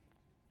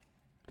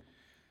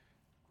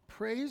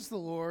praise the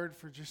Lord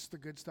for just the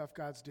good stuff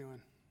God's doing.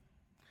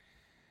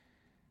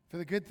 For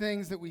the good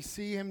things that we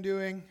see Him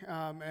doing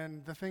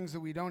and the things that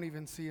we don't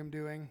even see Him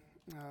doing.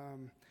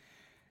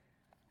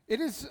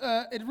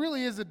 It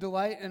really is a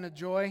delight and a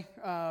joy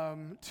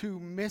to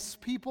miss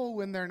people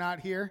when they're not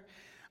here.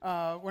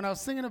 When I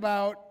was thinking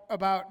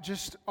about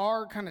just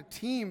our kind of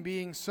team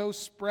being so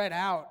spread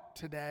out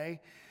today,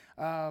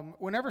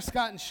 whenever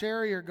Scott and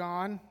Sherry are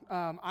gone,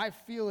 I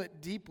feel it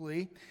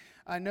deeply.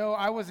 I know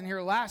I wasn't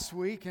here last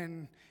week,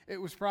 and it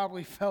was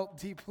probably felt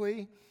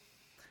deeply.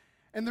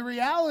 And the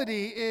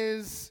reality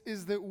is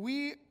that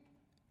we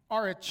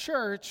are a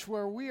church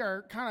where we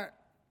are kind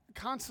of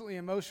constantly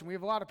in motion. We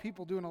have a lot of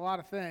people doing a lot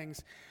of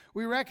things.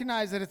 We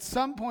recognize that at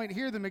some point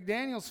here, the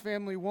McDaniels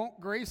family won't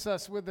grace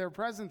us with their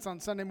presence on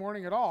Sunday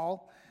morning at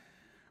all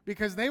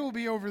because they will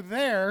be over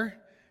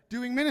there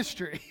doing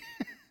ministry.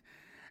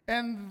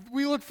 And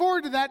we look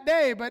forward to that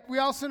day, but we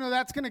also know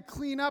that's going to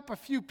clean up a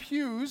few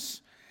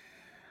pews.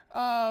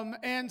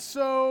 And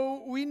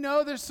so we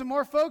know there's some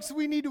more folks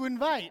we need to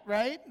invite,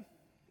 right?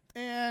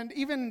 And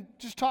even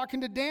just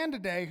talking to Dan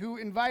today, who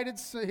invited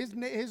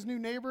his new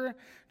neighbor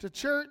to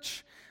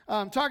church,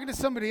 talking to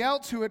somebody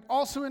else who had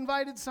also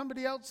invited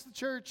somebody else to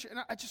church. And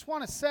I just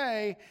want to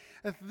say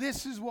that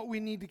this is what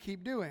we need to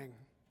keep doing.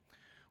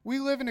 We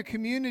live in a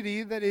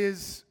community that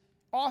is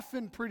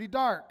often pretty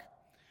dark.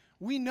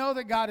 We know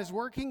that God is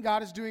working.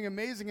 God is doing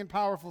amazing and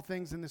powerful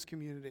things in this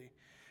community.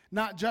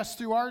 Not just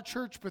through our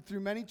church, but through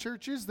many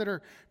churches that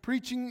are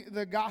preaching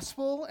the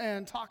gospel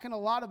and talking a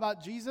lot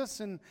about Jesus,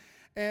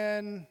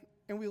 and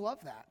we love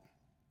that.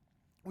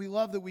 We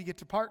love that we get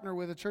to partner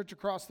with a church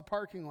across the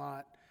parking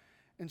lot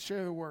and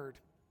share the word,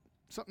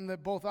 something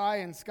that both I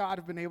and Scott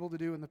have been able to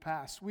do in the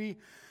past. We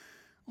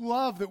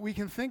love that we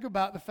can think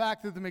about the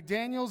fact that the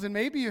McDaniels and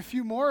maybe a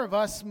few more of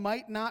us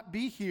might not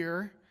be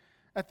here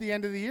at the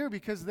end of the year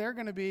because they're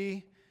going to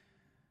be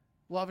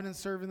loving and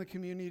serving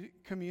the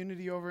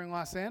community over in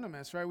Los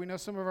Animas, right? We know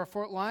some of our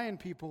Fort Lyon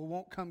people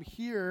won't come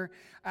here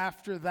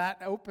after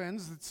that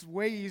opens. It's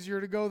way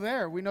easier to go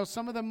there. We know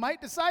some of them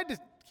might decide to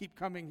keep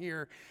coming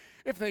here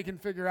if they can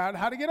figure out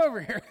how to get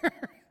over here.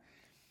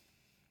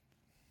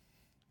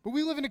 But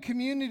we live in a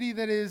community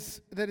that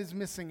is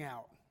missing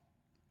out.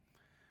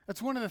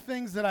 That's one of the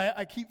things that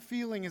I keep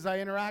feeling as I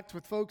interact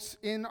with folks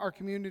in our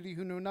community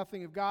who know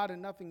nothing of God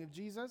and nothing of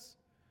Jesus.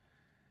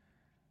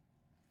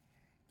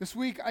 This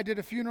week, I did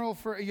a funeral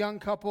for a young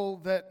couple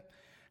that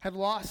had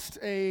lost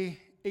a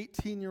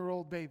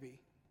 18-year-old baby.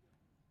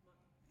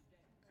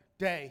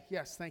 Day,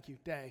 yes, thank you,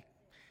 day.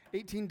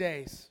 18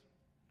 days.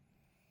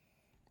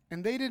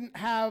 And they didn't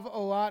have a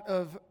lot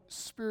of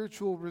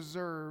spiritual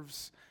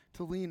reserves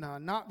to lean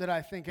on. Not that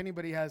I think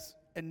anybody has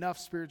enough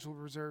spiritual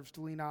reserves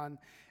to lean on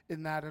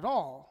in that at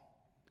all.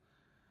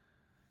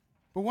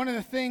 But one of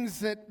the things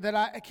that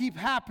I keep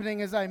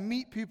happening as I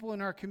meet people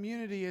in our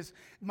community is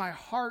my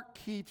heart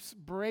keeps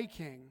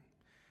breaking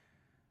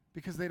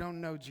because they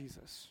don't know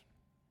Jesus.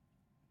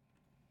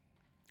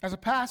 As a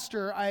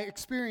pastor, I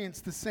experience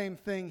the same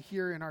thing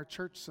here in our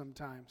church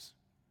sometimes.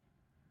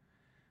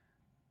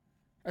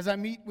 As I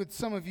meet with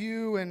some of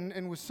you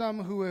and with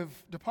some who have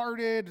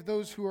departed,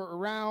 those who are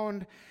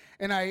around,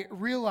 and I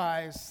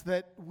realize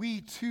that we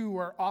too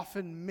are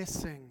often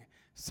missing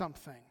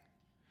something.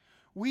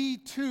 We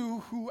too,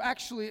 who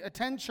actually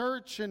attend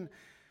church and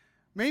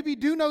maybe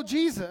do know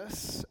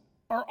Jesus,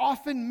 are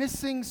often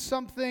missing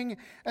something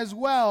as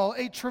well,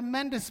 a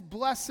tremendous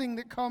blessing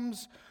that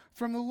comes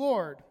from the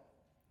Lord.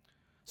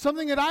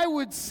 Something that I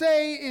would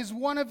say is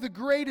one of the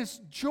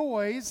greatest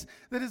joys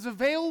that is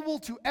available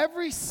to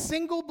every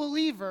single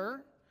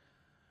believer,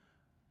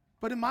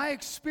 but in my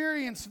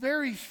experience,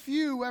 very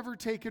few ever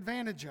take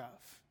advantage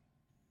of.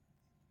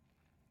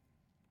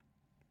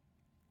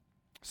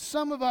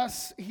 Some of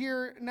us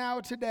here now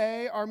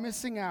today are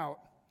missing out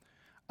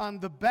on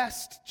the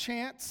best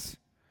chance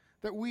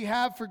that we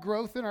have for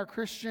growth in our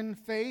Christian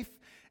faith,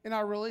 in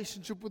our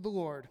relationship with the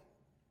Lord.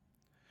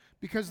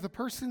 Because the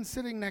person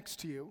sitting next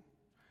to you,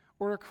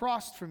 or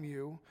across from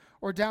you,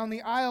 or down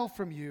the aisle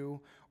from you,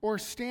 or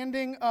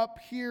standing up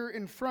here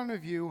in front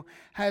of you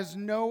has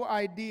no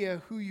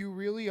idea who you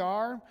really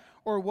are,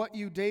 or what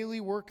you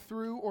daily work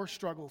through or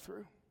struggle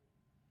through.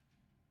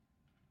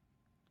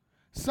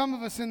 Some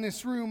of us in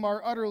this room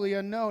are utterly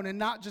unknown, and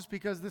not just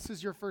because this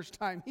is your first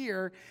time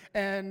here,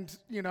 and,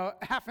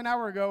 half an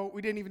hour ago,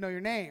 we didn't even know your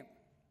name.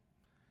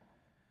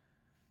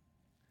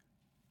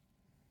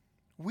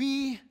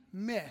 We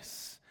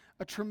miss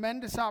a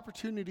tremendous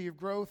opportunity of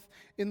growth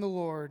in the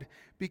Lord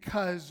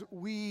because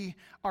we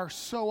are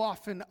so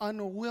often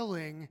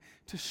unwilling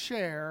to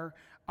share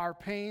our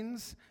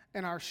pains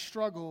and our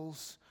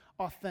struggles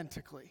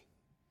authentically.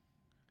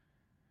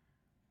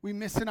 We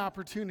miss an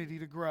opportunity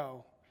to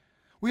grow.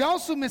 We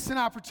also miss an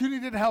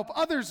opportunity to help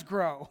others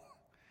grow.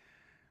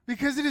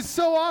 Because it is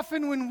so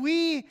often when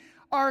we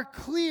are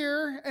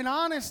clear and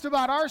honest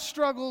about our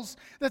struggles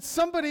that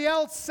somebody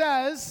else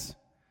says,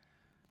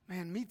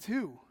 man, me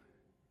too.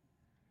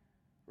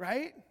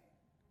 Right?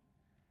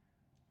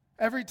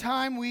 Every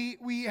time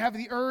we have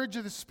the urge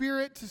of the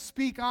Spirit to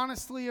speak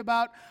honestly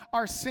about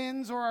our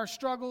sins or our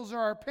struggles or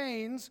our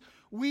pains,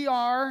 we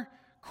are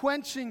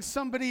quenching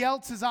somebody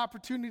else's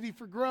opportunity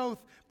for growth,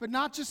 but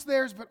not just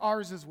theirs, but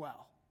ours as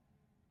well.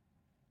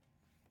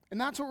 And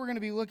that's what we're going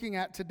to be looking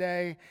at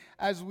today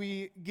as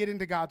we get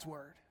into God's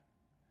Word.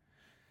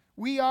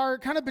 We are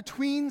kind of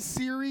between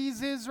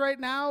series right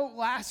now.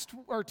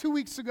 2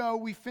 weeks ago,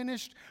 we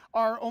finished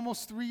our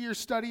almost 3-year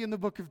study in the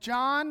book of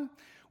John.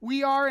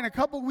 We are, in a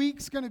couple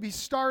weeks, going to be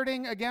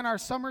starting, again, our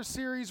summer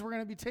series. We're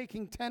going to be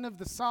taking 10 of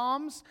the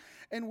Psalms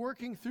and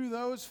working through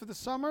those for the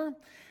summer.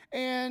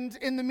 And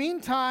in the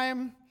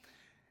meantime,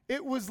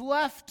 it was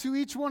left to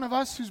each one of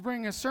us who's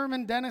bringing a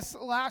sermon. Dennis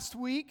last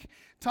week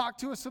talked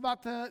to us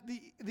about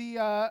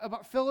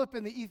about Philip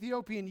and the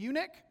Ethiopian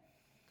eunuch.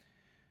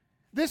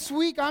 This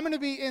week, I'm going to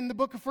be in the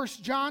book of 1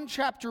 John,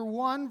 chapter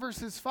 1,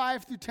 verses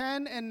 5 through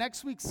 10. And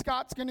next week,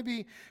 Scott's going to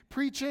be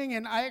preaching,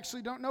 and I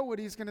actually don't know what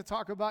he's going to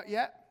talk about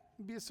yet.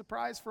 It'll be a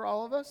surprise for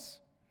all of us.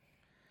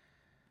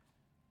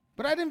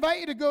 But I'd invite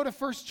you to go to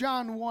 1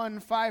 John 1,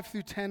 5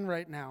 through 10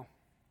 right now.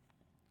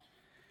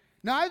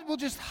 Now, I will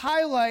just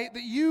highlight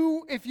that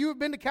if you have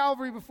been to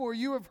Calvary before,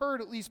 you have heard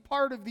at least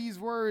part of these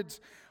words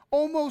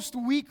almost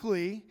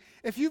weekly.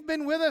 If you've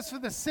been with us for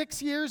the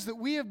 6 years that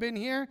we have been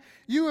here,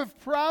 you have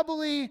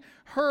probably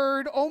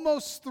heard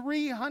almost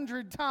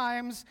 300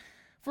 times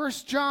 1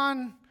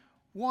 John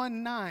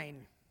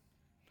 1:9.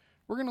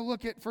 We're going to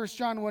look at 1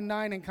 John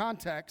 1:9 in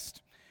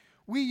context.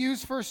 We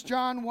use 1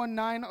 John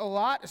 1:9 a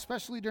lot,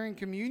 especially during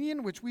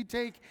communion, which we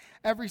take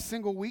every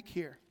single week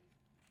here.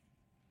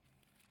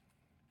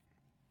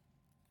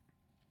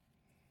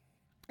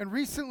 And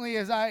recently,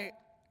 as I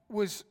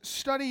was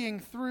studying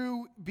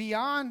through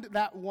beyond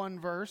that one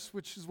verse,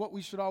 which is what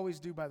we should always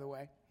do, by the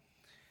way,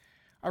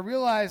 I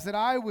realized that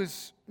I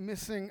was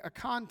missing a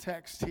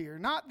context here.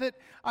 Not that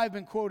I've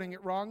been quoting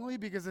it wrongly,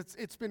 because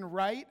it's been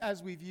right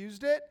as we've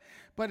used it,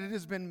 but it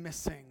has been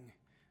missing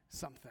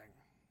something.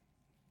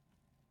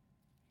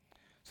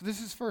 So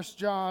this is 1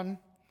 John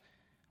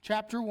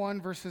chapter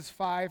 1, verses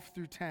 5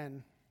 through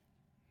 10.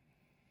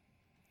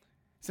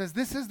 It says,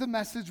 "This is the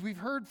message we've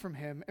heard from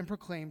him and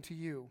proclaimed to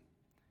you,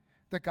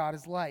 that God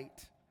is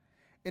light,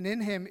 and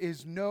in him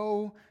is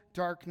no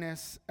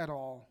darkness at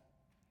all.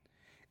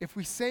 If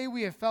we say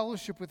we have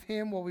fellowship with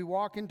him while we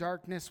walk in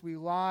darkness, we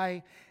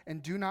lie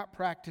and do not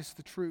practice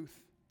the truth.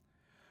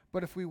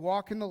 But if we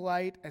walk in the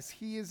light as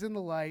he is in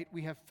the light,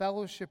 we have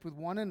fellowship with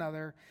one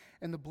another,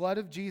 and the blood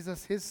of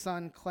Jesus, his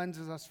Son,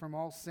 cleanses us from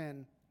all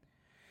sin.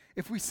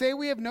 If we say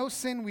we have no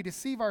sin, we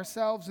deceive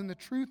ourselves, and the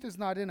truth is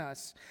not in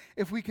us.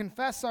 If we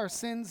confess our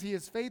sins, he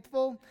is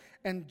faithful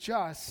and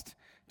just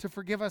to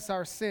forgive us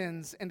our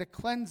sins and to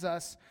cleanse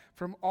us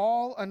from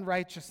all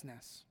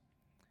unrighteousness.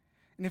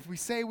 And if we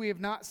say we have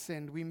not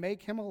sinned, we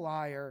make him a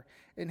liar,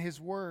 and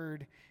his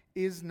word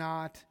is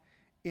not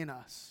in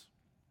us."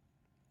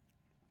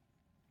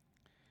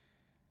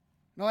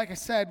 Now, like I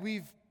said,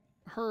 we've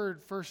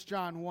heard 1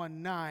 John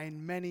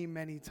 1:9 many,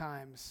 many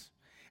times.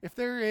 If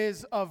there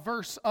is a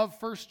verse of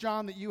 1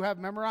 John that you have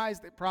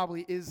memorized, it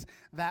probably is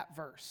that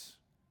verse.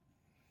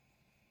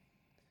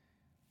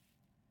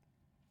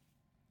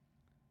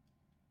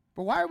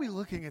 But why are we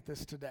looking at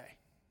this today?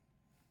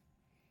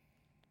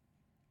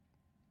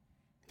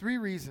 3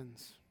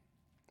 reasons.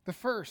 The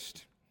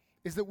first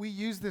is that we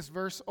use this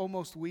verse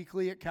almost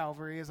weekly at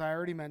Calvary, as I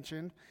already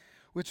mentioned,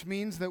 which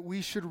means that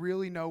we should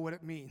really know what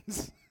it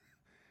means.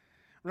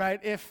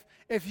 Right? If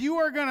you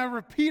are going to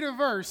repeat a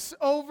verse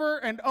over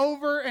and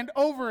over and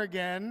over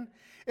again,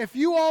 if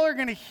you all are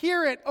going to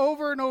hear it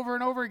over and over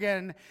and over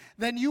again,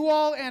 then you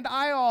all and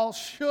I all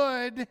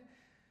should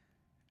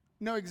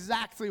know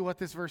exactly what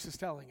this verse is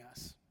telling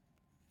us.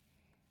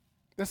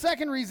 The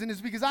second reason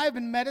is because I've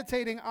been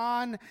meditating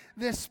on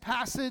this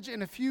passage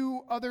and a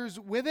few others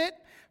with it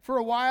for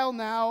a while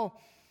now,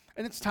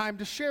 and it's time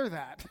to share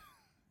that.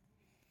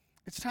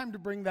 It's time to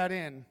bring that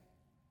in.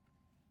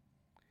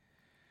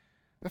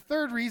 The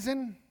third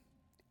reason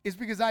is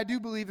because I do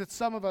believe that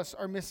some of us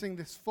are missing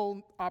this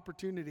full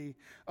opportunity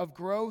of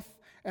growth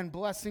and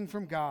blessing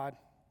from God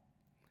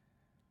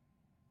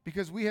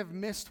because we have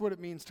missed what it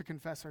means to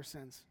confess our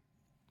sins.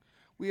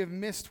 We have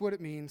missed what it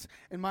means,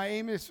 and my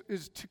aim is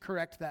to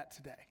correct that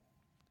today.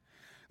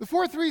 The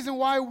fourth reason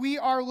why we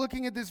are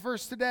looking at this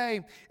verse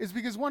today is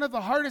because one of the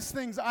hardest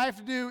things I have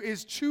to do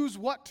is choose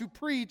what to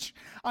preach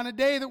on a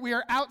day that we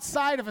are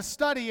outside of a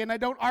study and I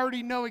don't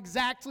already know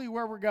exactly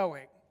where we're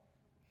going.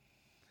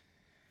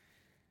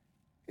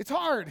 It's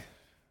hard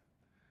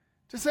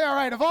to say, all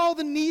right, of all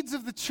the needs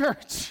of the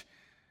church,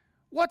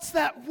 what's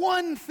that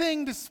one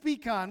thing to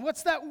speak on?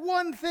 What's that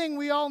one thing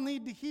we all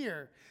need to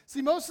hear?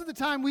 See, most of the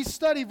time we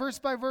study verse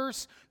by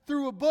verse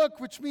through a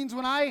book, which means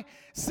when I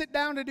sit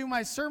down to do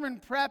my sermon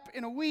prep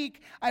in a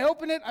week, I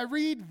open it, I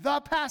read the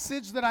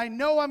passage that I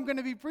know I'm going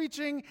to be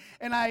preaching,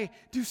 and I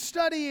do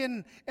study,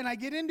 and I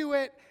get into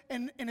it,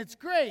 and it's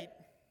great.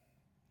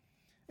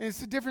 And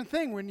it's a different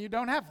thing when you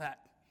don't have that.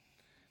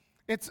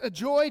 It's a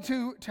joy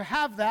to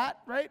have that,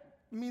 right?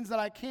 It means that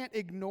I can't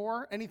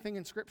ignore anything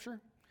in Scripture,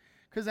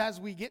 because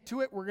as we get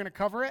to it, we're going to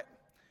cover it.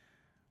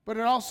 But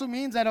it also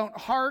means I don't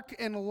hark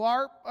and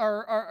LARP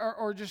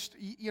or just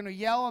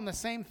yell on the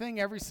same thing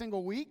every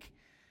single week,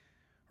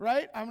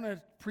 right? I'm going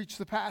to preach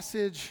the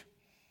passage,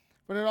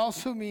 but it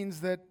also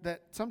means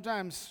that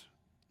sometimes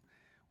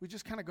we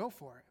just kind of go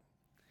for it.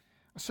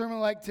 A sermon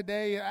like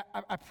today,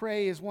 I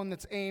pray, is one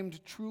that's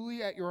aimed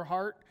truly at your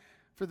heart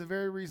for the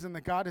very reason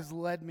that God has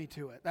led me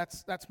to it.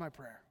 That's my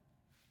prayer.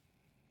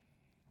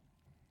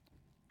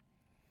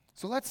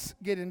 So let's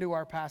get into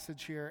our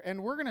passage here,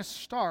 and we're going to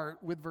start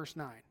with verse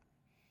 9.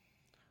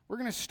 We're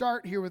going to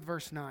start here with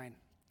verse 9.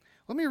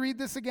 Let me read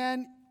this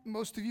again.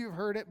 Most of you have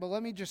heard it, but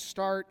let me just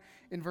start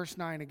in verse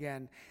 9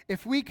 again.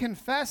 If we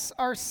confess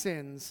our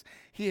sins,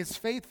 he is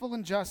faithful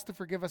and just to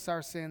forgive us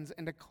our sins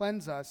and to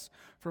cleanse us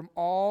from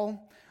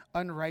all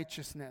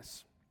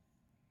unrighteousness.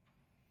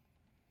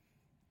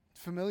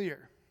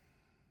 Familiar.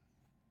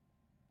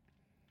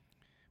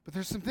 But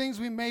there's some things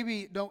we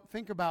maybe don't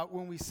think about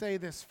when we say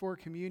this for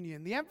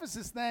communion. The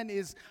emphasis then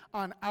is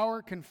on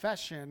our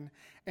confession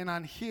and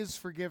on his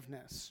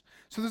forgiveness.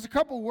 So there's a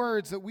couple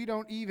words that we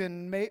don't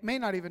even, may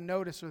not even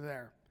notice are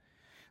there.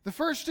 The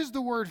first is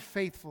the word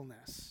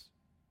faithfulness,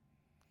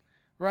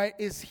 right?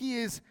 He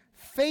is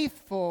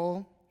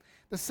faithful.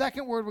 The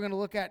second word we're going to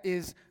look at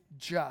is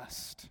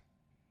just.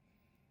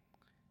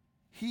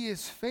 He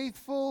is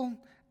faithful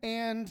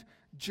and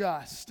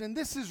just. And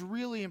this is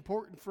really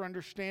important for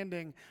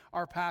understanding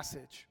our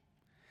passage,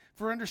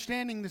 for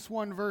understanding this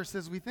one verse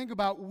as we think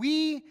about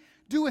we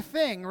do a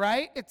thing,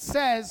 right? It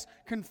says,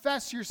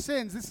 confess your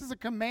sins. This is a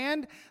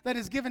command that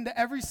is given to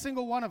every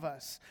single one of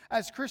us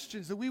as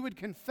Christians, that we would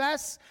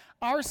confess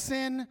our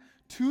sin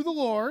to the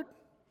Lord.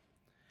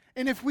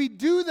 And if we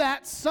do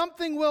that,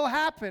 something will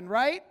happen,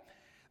 right?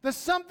 The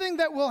something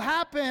that will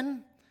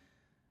happen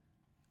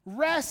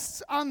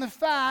rests on the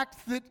fact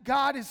that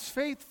God is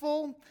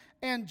faithful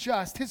and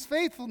just. His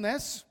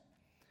faithfulness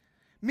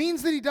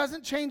means that he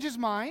doesn't change his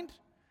mind.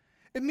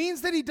 It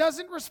means that he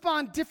doesn't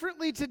respond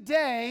differently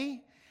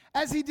today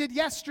as he did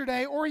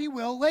yesterday, or he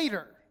will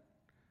later.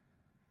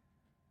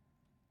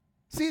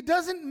 See, it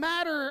doesn't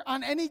matter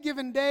on any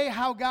given day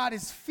how God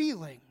is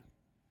feeling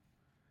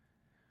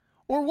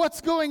or what's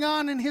going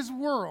on in his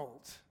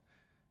world,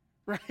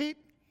 right?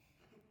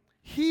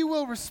 He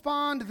will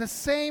respond the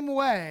same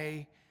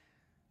way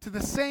to the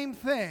same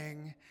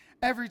thing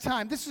every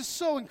time. This is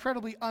so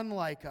incredibly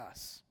unlike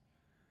us.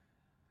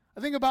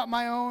 I think about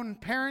my own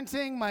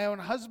parenting, my own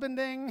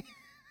husbanding,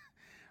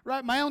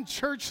 right? My own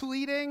church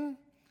leading.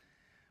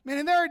 I mean,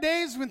 and there are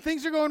days when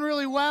things are going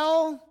really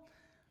well,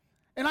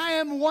 and I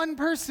am one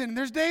person.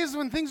 There's days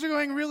when things are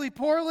going really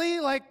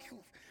poorly, like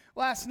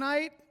last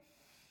night,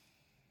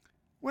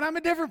 when I'm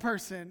a different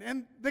person.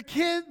 And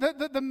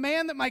the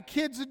man that my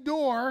kids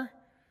adore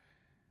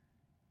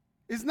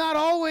is not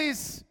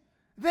always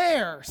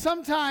there.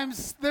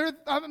 Sometimes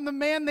I'm the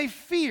man they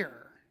fear,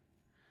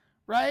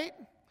 right?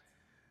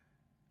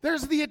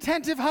 There's the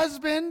attentive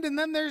husband, and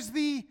then there's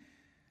the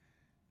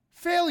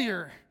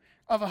failure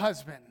of a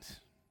husband.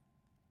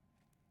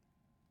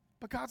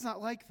 But God's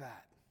not like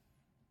that.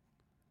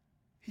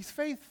 He's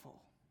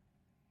faithful.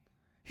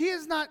 He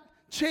is not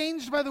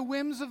changed by the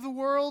whims of the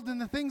world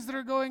and the things that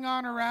are going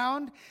on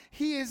around.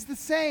 He is the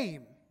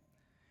same.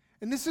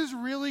 And this is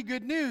really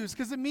good news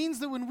because it means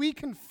that when we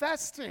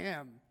confess to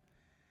him,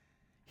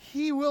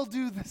 he will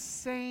do the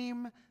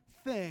same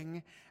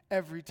thing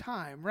every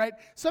time, right?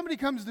 Somebody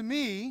comes to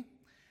me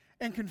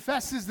and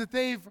confesses that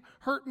they've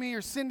hurt me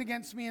or sinned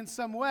against me in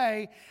some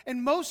way,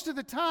 and most of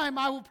the time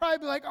I will probably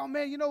be like, oh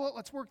man, you know what,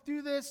 let's work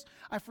through this.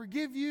 I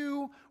forgive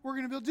you. We're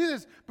going to be able to do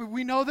this. But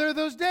we know there are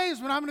those days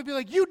when I'm going to be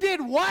like, you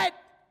did what?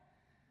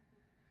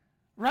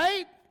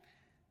 Right?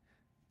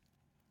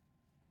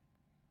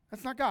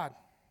 That's not God.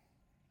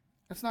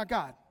 That's not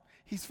God.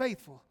 He's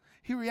faithful.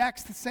 He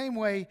reacts the same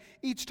way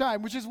each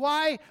time, which is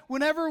why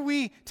whenever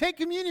we take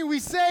communion, we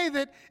say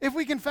that if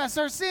we confess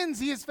our sins,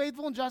 he is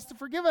faithful and just to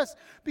forgive us,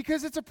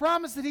 because it's a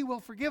promise that he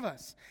will forgive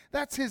us.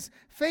 That's his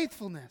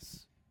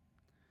faithfulness.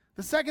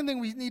 The second thing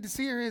we need to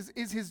see here is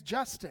his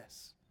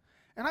justice.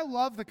 And I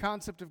love the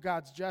concept of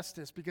God's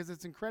justice because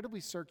it's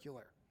incredibly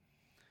circular.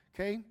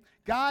 Okay?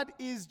 God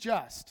is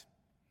just.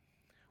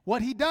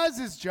 What he does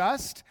is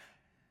just,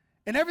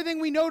 and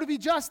everything we know to be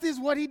just is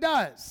what he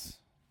does.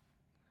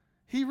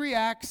 He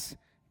reacts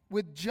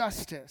with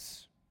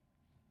justice.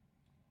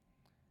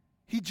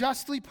 He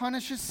justly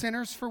punishes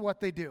sinners for what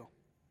they do.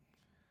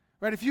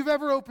 Right? If you've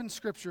ever opened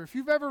Scripture, if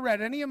you've ever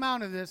read any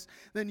amount of this,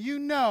 then you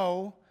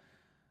know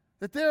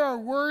that there are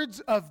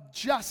words of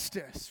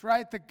justice,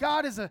 right? That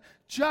God is a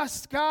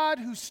just God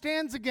who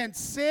stands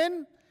against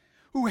sin,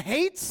 who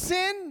hates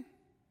sin.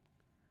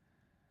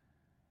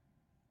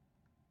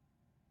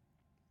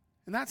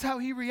 And that's how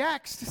he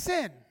reacts to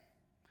sin.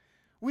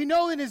 We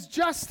know in his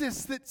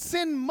justice that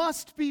sin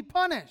must be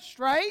punished,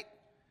 right?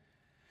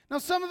 Now,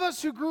 some of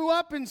us who grew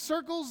up in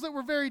circles that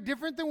were very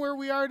different than where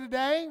we are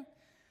today,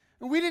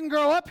 and we didn't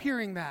grow up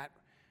hearing that.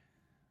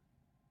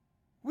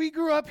 We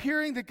grew up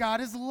hearing that God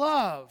is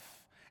love,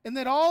 and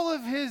that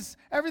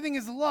everything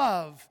is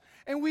love,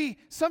 And we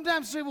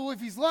sometimes say, well, if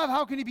he's love,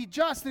 how can he be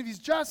just? And if he's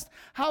just,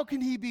 how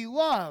can he be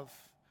love?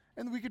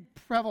 And we could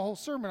have a whole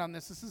sermon on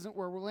this. This isn't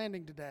where we're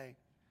landing today.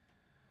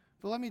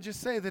 But let me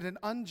just say that an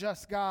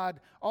unjust God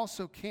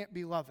also can't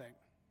be loving.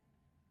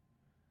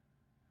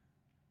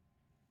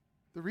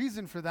 The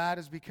reason for that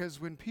is because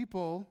when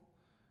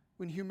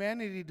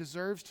humanity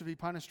deserves to be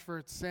punished for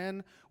its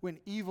sin, when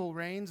evil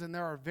reigns and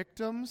there are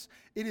victims,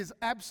 it is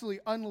absolutely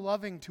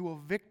unloving to a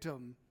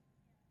victim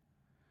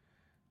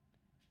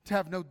to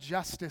have no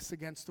justice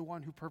against the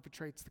one who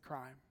perpetrates the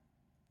crime.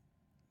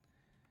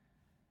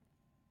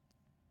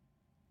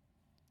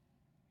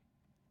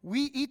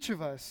 Each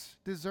of us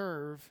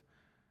deserve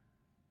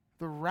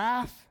the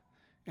wrath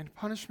and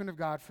punishment of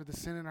God for the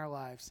sin in our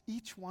lives.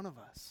 Each one of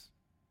us.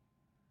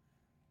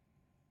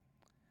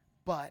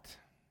 But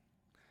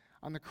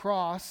on the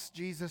cross,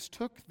 Jesus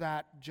took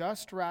that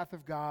just wrath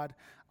of God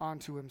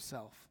onto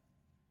himself.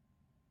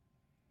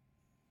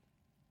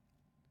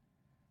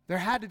 There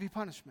had to be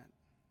punishment.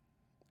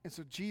 And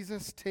so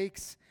Jesus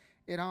takes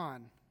it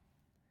on.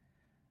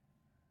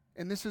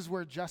 And this is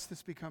where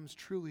justice becomes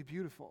truly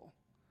beautiful.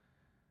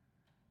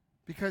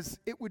 Because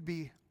it would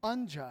be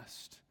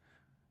unjust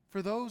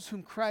for those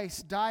whom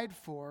Christ died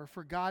for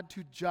God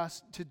to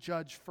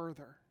judge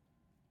further.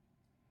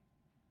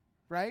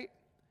 Right?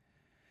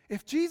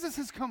 If Jesus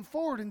has come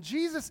forward and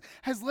Jesus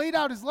has laid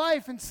out his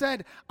life and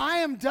said, I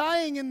am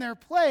dying in their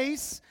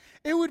place,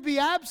 it would be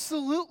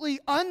absolutely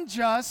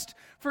unjust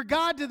for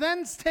God to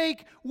then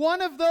take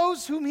one of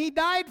those whom he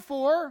died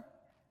for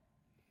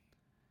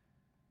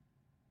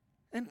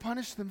and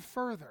punish them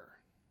further.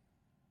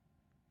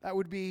 That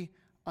would be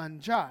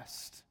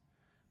unjust.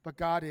 But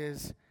God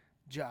is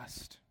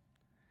just.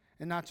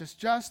 And not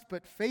just,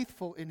 but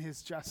faithful in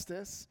his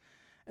justice.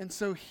 And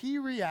so he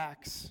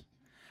reacts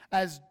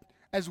as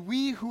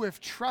we who have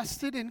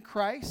trusted in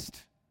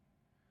Christ,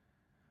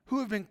 who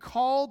have been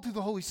called through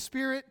the Holy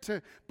Spirit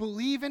to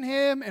believe in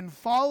him and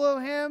follow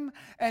him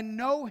and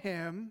know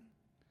him,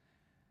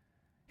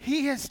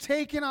 he has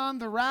taken on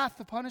the wrath,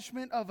 the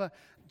punishment of a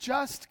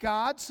just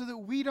God so that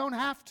we don't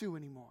have to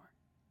anymore.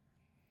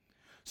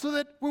 So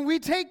that when we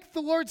take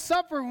the Lord's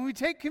Supper, when we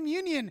take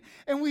communion,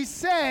 and we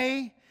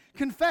say,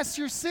 confess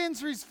your sins,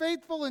 for he's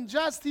faithful and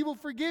just, he will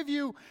forgive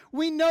you.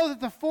 We know that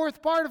the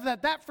fourth part of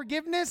that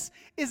forgiveness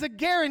is a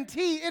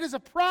guarantee. It is a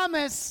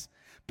promise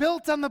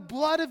built on the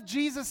blood of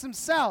Jesus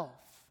himself.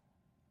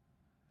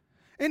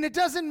 And it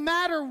doesn't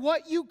matter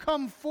what you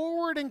come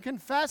forward and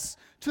confess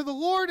to the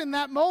Lord in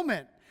that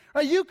moment.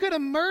 You could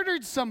have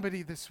murdered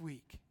somebody this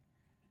week.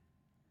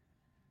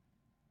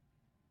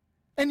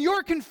 And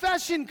your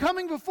confession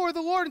coming before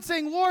the Lord and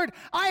saying, Lord,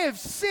 I have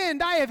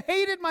sinned. I have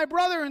hated my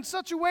brother in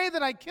such a way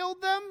that I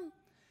killed them.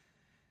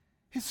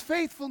 His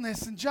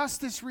faithfulness and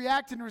justice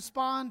react and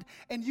respond,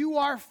 and you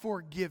are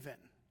forgiven.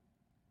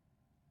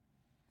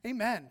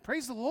 Amen.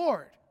 Praise the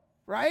Lord,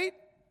 right?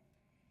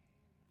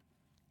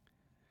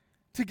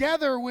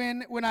 Together,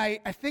 when I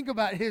think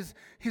about his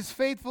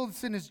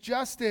faithfulness and his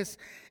justice,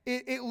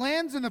 it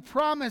lands in the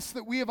promise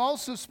that we have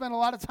also spent a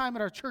lot of time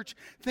at our church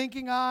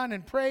thinking on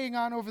and praying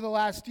on over the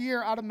last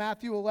year out of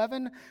Matthew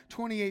 11,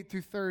 28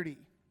 through 30.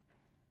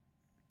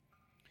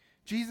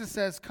 Jesus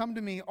says, come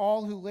to me,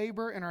 all who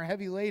labor and are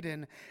heavy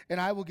laden, and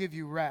I will give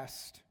you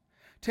rest.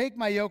 Take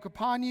my yoke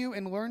upon you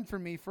and learn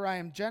from me, for I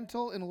am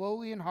gentle and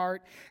lowly in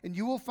heart, and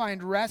you will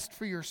find rest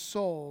for your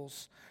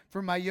souls.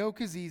 For my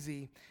yoke is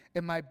easy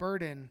and my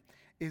burden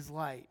is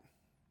light.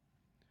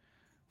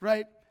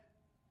 Right?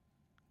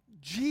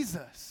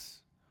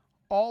 Jesus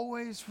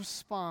always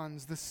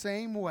responds the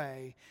same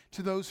way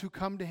to those who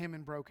come to him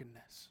in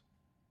brokenness.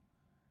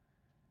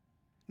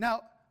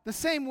 Now, the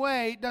same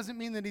way doesn't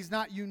mean that he's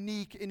not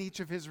unique in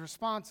each of his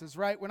responses,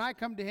 right? When I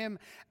come to him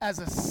as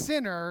a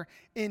sinner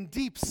in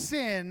deep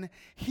sin,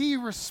 he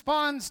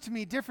responds to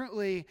me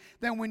differently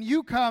than when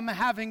you come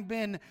having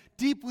been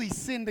deeply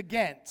sinned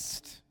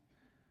against.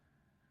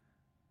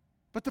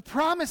 But the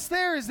promise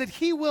there is that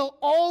he will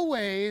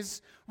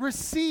always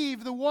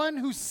receive the one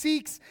who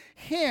seeks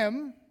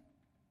him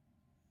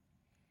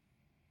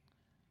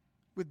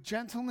with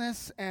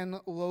gentleness and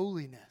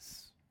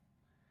lowliness.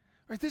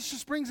 Right, this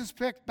just brings us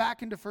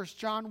back into 1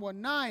 John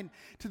 1:9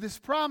 to this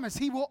promise.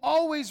 He will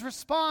always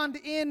respond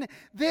in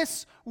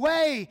this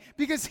way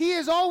because he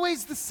is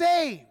always the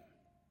same.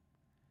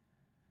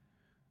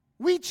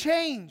 We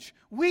change.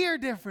 We are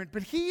different,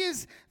 but he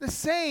is the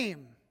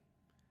same.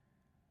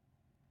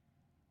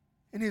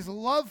 And his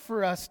love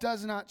for us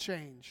does not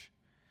change.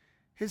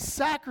 His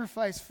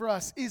sacrifice for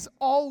us is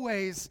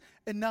always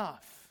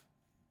enough.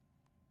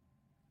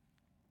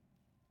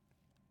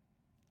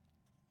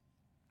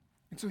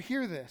 And so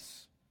hear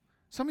this.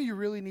 Some of you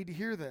really need to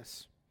hear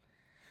this.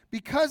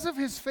 Because of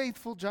his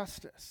faithful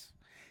justice,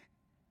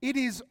 it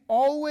is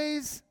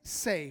always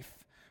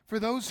safe for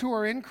those who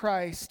are in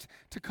Christ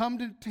to come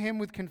to him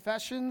with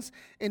confessions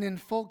and in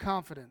full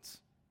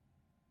confidence.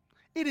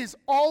 It is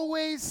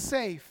always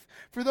safe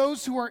for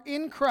those who are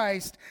in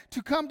Christ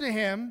to come to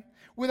him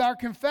with our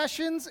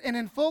confessions and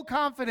in full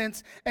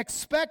confidence,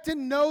 expect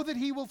and know that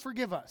he will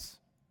forgive us.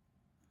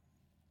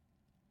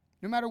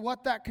 no matter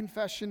what that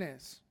confession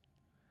is.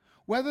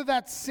 Whether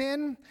that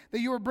sin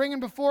that you are bringing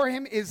before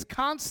him is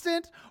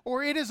constant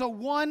or it is a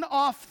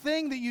one-off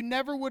thing that you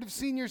never would have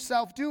seen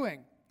yourself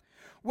doing.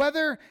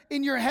 Whether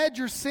in your head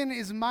your sin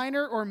is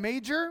minor or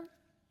major,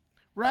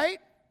 right?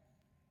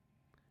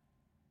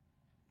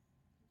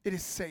 It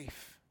is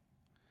safe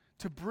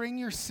to bring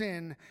your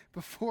sin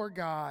before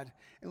God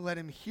and let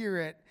him hear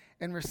it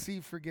and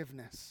receive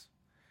forgiveness.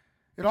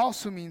 It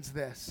also means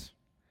this.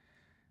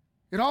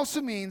 It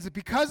also means that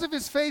because of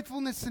his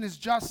faithfulness and his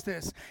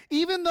justice,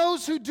 even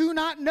those who do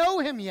not know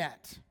him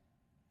yet,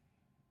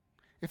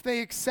 if they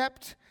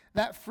accept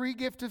that free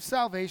gift of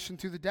salvation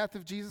through the death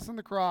of Jesus on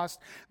the cross,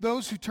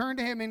 those who turn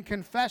to him in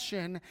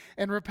confession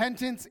and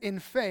repentance in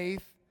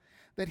faith,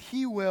 that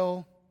he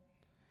will,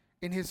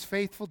 in his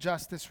faithful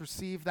justice,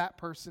 receive that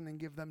person and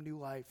give them new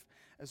life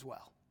as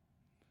well.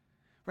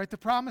 Right? The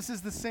promise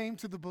is the same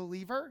to the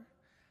believer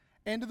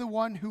and to the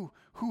one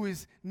who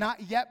is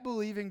not yet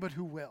believing but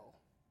who will.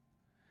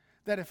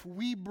 That if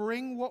we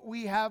bring what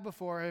we have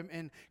before him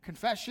in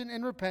confession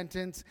and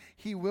repentance,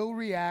 he will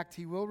react,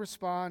 he will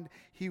respond,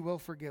 he will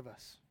forgive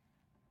us.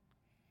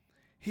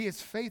 He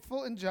is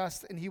faithful and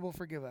just, and he will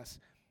forgive us.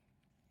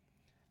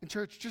 And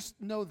church,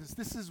 just know this.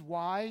 This is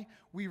why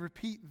we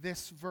repeat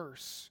this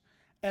verse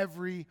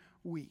every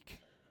week.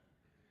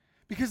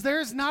 Because there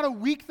is not a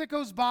week that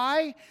goes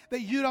by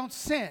that you don't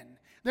sin.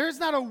 There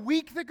is not a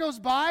week that goes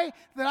by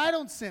that I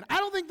don't sin. I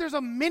don't think there's a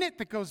minute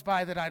that goes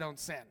by that I don't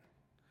sin.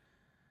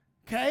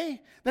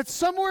 Okay? That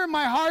somewhere in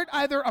my heart,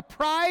 either a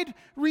pride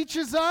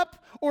reaches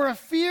up, or a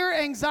fear,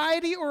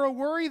 anxiety, or a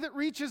worry that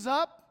reaches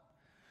up,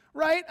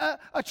 right?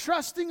 A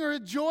trusting or a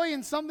joy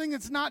in something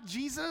that's not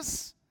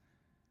Jesus.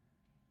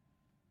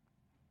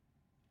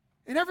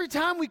 And every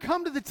time we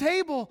come to the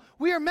table,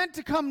 we are meant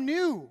to come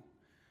new,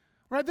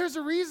 right? There's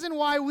a reason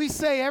why we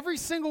say every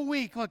single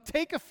week, look,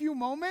 take a few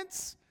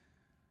moments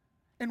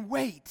and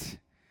wait.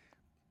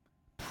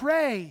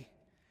 Pray.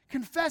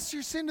 Confess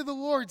your sin to the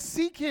Lord.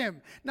 Seek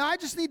him. Now, I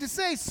just need to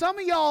say, some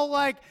of y'all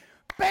like,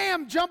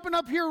 bam, jumping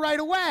up here right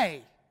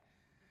away.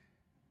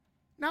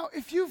 Now,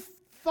 if you've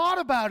thought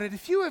about it,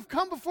 if you have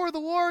come before the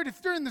Lord,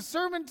 if during the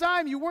sermon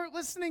time you weren't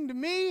listening to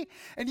me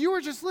and you were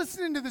just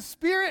listening to the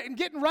Spirit and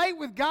getting right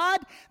with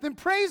God, then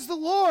praise the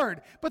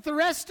Lord. But the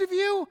rest of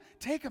you,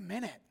 take a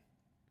minute.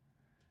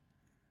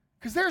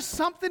 Because there's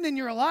something in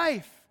your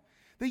life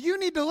that you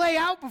need to lay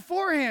out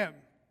before him.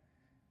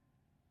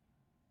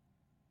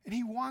 And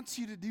he wants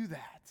you to do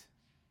that.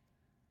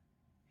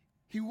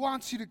 He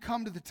wants you to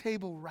come to the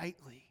table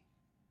rightly.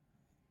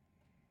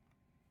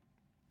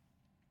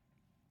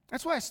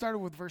 That's why I started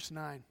with verse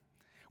 9.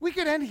 We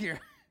could end here,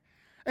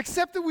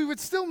 except that we would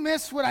still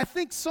miss what I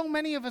think so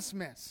many of us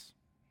miss.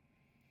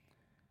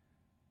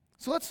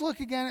 So let's look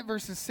again at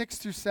verses 6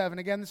 through 7.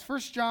 Again, this 1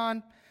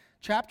 John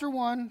chapter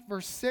 1,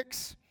 verse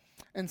 6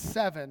 and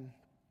 7.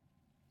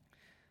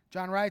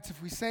 John writes,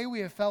 "If we say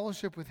we have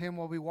fellowship with him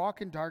while we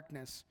walk in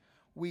darkness,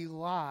 we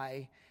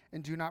lie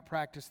and do not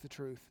practice the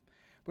truth.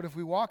 But if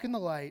we walk in the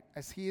light,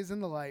 as he is in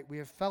the light, we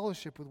have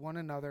fellowship with one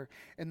another,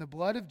 and the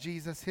blood of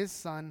Jesus, his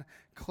Son,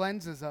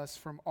 cleanses us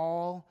from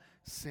all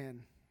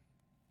sin."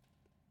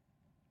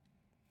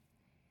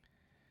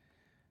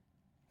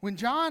 When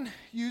John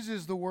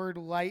uses the word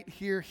light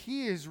here,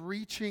 he is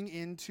reaching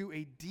into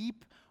a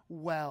deep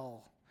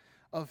well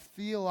of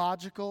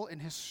theological and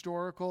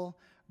historical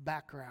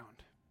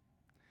background.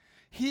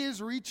 He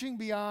is reaching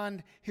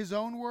beyond his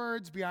own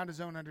words, beyond his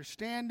own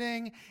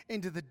understanding,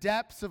 into the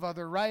depths of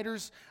other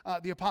writers.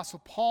 The Apostle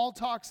Paul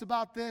talks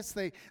about this.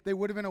 They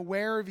would have been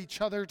aware of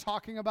each other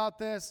talking about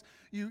this.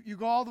 You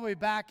go all the way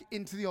back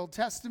into the Old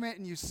Testament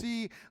and you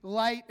see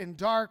light and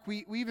dark.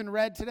 We even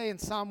read today in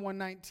Psalm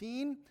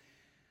 119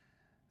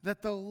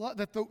 that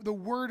the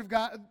Word of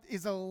God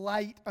is a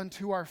light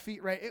unto our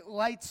feet, right? It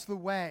lights the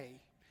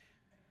way.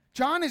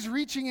 John is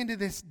reaching into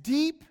this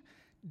deep,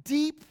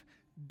 deep,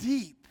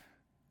 deep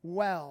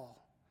well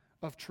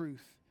of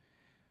truth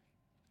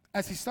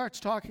as he starts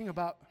talking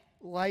about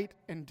light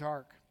and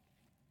dark.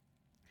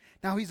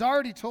 Now, he's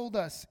already told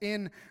us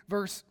in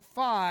verse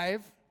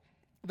 5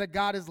 that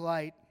God is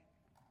light,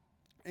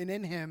 and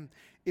in him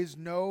is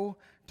no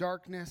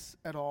darkness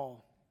at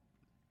all.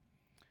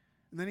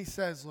 And then he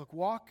says, look,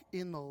 walk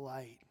in the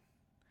light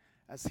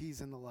as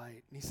he's in the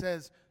light. And he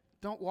says,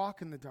 don't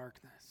walk in the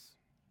darkness.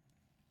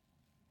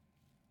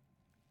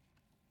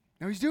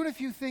 Now, he's doing a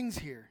few things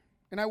here.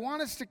 And I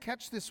want us to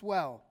catch this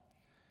well,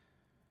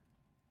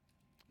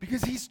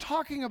 because he's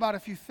talking about a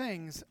few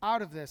things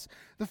out of this.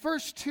 The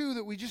first two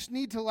that we just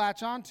need to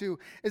latch onto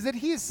is that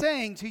he is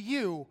saying to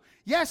you,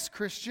 yes,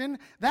 Christian,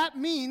 that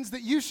means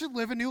that you should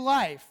live a new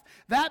life.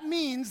 That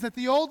means that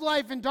the old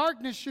life in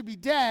darkness should be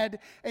dead,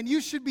 and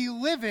you should be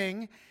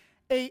living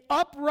a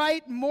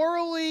upright,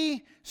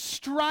 morally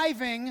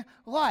striving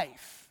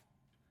life.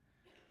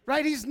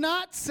 Right? He's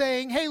not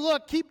saying, hey,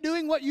 look, keep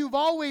doing what you've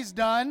always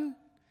done.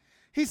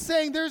 He's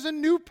saying there's a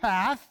new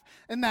path,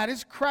 and that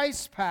is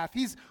Christ's path.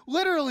 He's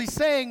literally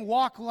saying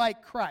walk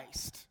like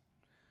Christ,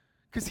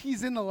 because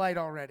he's in the light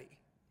already,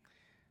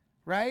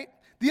 right?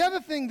 The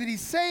other thing that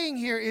he's saying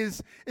here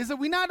is that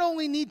we not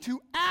only need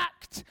to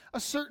act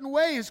a certain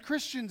way as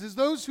Christians, as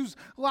those whose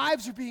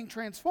lives are being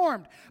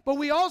transformed, but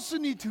we also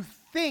need to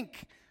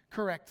think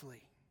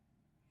correctly.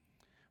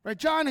 Right?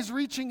 John is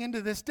reaching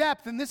into this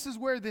depth, and this is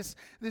where this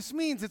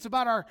means. It's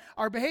about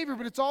our behavior,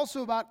 but it's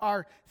also about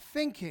our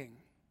thinking.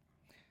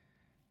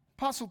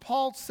 Apostle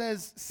Paul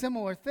says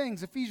similar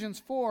things. Ephesians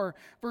 4,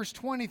 verse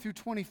 20 through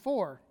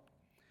 24.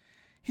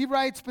 He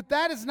writes, "But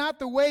that is not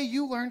the way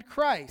you learned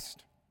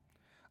Christ.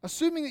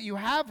 Assuming that you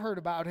have heard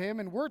about him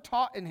and were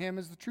taught in him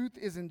as the truth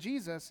is in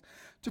Jesus,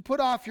 to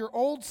put off your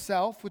old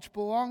self, which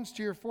belongs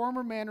to your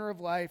former manner of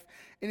life,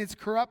 and is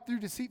corrupt through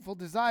deceitful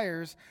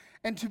desires,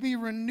 and to be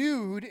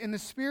renewed in the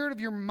spirit of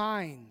your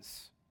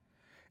minds,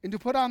 and to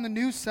put on the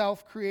new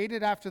self,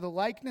 created after the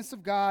likeness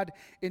of God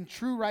in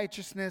true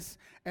righteousness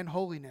and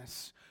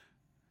holiness."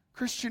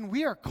 Christian,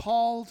 we are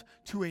called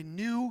to a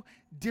new,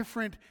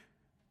 different,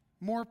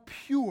 more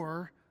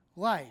pure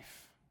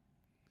life.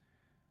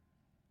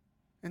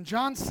 And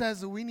John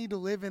says that we need to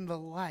live in the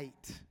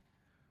light.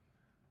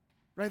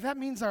 Right? That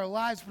means our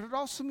lives, but it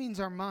also means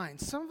our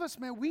minds. Some of us,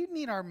 man, we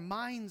need our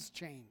minds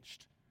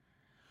changed.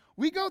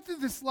 We go through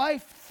this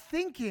life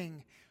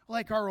thinking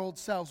like our old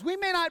selves. We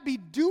may not be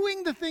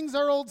doing the things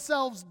our old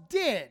selves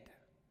did,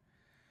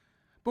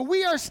 but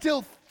we are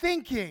still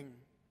thinking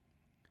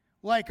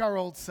like our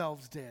old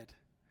selves did.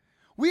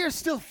 We are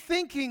still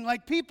thinking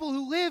like people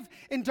who live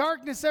in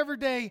darkness every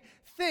day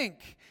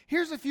think.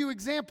 Here's a few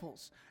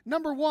examples.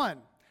 Number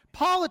one,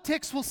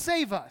 politics will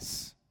save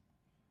us.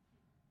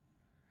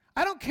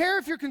 I don't care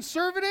if you're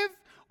conservative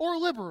or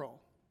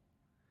liberal,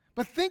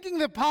 but thinking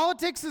that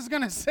politics is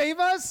going to save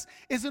us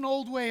is an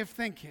old way of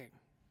thinking,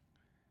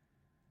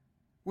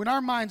 when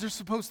our minds are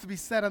supposed to be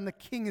set on the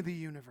King of the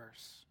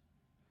universe.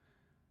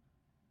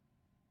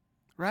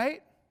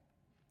 Right?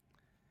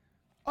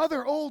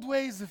 Other old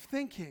ways of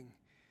thinking.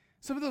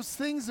 Some of those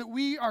things that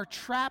we are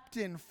trapped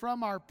in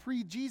from our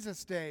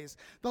pre-Jesus days.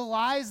 The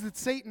lies that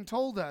Satan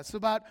told us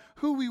about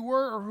who we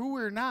were or who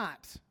we're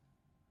not.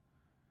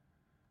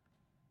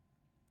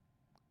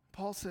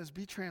 Paul says,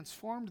 be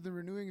transformed in the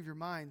renewing of your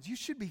minds. You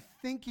should be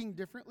thinking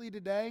differently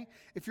today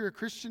if you're a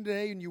Christian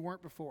today and you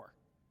weren't before.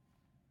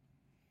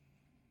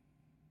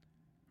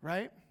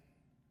 Right?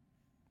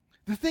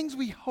 The things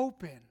we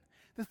hope in,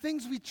 the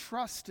things we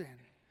trust in,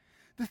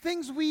 the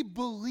things we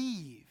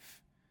believe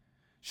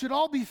should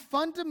all be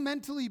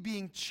fundamentally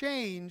being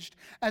changed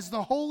as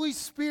the Holy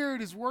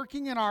Spirit is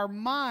working in our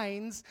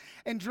minds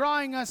and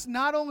drawing us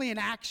not only in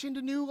action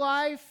to new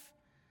life,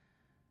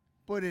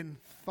 but in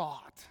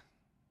thought.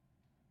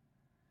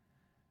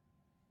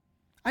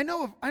 I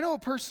know a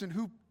person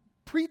who,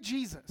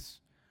 pre-Jesus,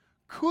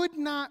 could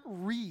not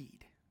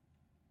read.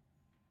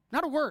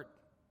 Not a word.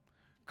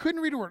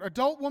 Couldn't read a word.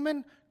 Adult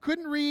woman,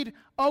 couldn't read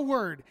a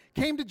word.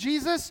 Came to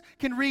Jesus,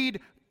 can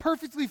read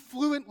perfectly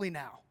fluently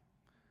now.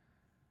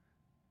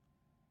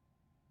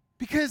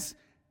 Because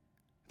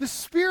the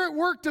Spirit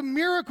worked a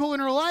miracle in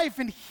her life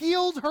and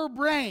healed her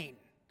brain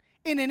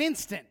in an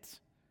instant.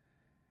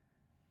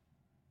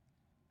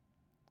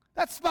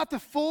 That's about the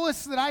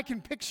fullest that I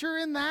can picture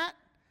in that.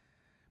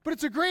 But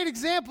it's a great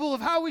example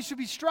of how we should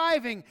be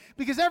striving,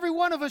 because every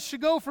one of us should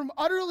go from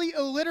utterly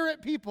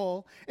illiterate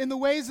people in the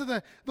ways of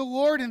the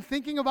Lord and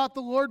thinking about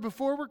the Lord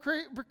before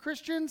we're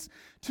Christians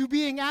to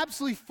being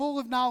absolutely full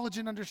of knowledge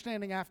and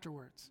understanding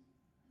afterwards.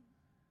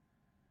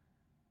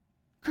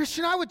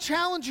 Christian, I would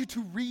challenge you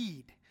to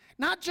read.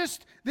 Not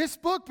just this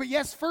book, but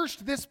yes,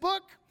 first this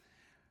book.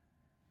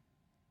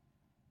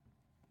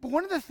 But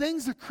one of the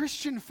things the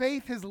Christian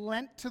faith has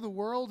lent to the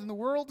world, and the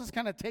world has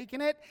kind of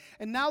taken it,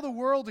 and now the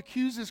world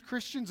accuses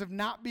Christians of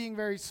not being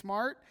very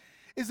smart,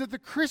 is that the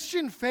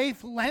Christian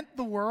faith lent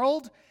the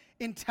world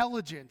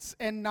intelligence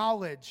and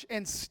knowledge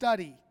and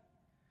study.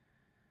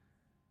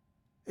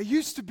 It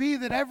used to be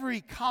that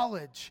every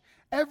college,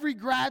 every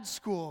grad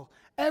school,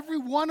 every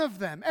one of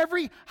them,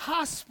 every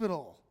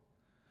hospital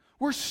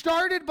were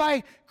started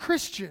by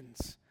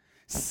Christians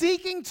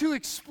seeking to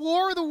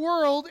explore the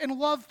world and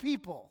love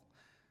people.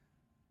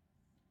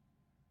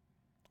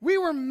 We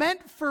were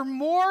meant for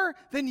more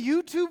than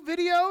YouTube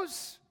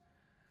videos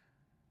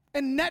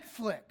and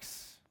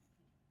Netflix.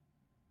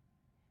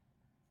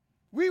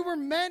 We were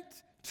meant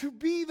to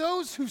be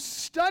those who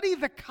study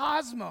the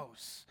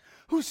cosmos,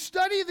 who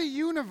study the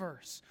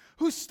universe,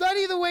 who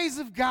study the ways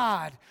of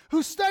God,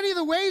 who study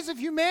the ways of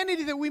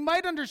humanity that we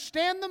might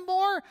understand them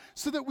more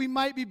so that we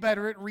might be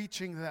better at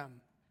reaching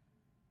them.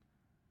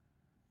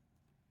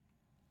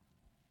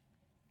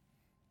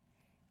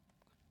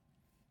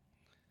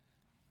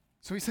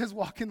 So he says,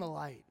 walk in the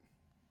light.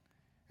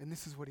 And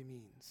this is what he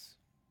means.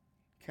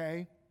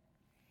 Okay?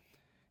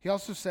 He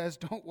also says,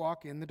 don't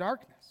walk in the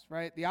darkness,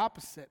 right? The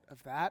opposite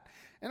of that.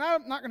 And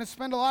I'm not going to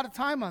spend a lot of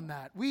time on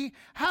that. We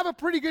have a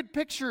pretty good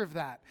picture of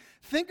that.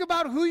 Think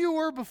about who you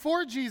were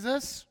before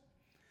Jesus,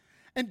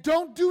 and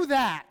don't do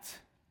that.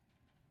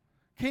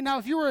 Okay, now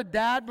if you were a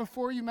dad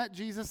before you met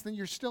Jesus, then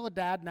you're still a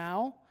dad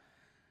now.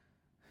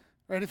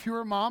 Right? If you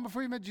were a mom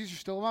before you met Jesus, you're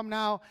still a mom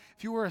now.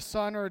 If you were a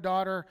son or a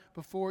daughter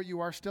before, you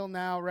are still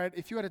now, right?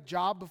 If you had a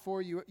job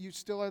before, you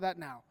still are that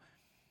now.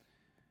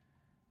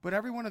 But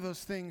every one of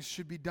those things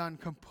should be done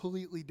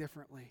completely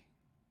differently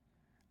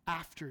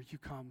after you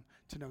come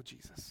to know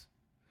Jesus.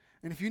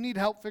 And if you need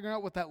help figuring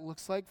out what that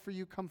looks like for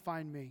you, come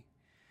find me.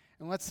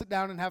 And let's sit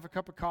down and have a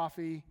cup of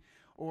coffee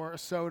or a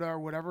soda or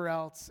whatever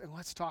else, and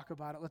let's talk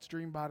about it. Let's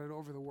dream about it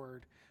over the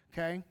Word,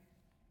 okay?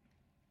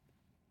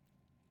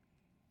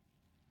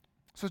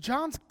 So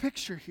John's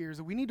picture here is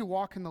that we need to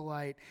walk in the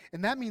light,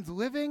 and that means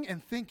living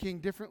and thinking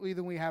differently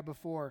than we have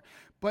before.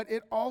 But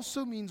it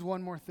also means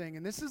one more thing,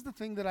 and this is the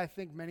thing that I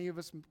think many of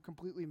us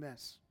completely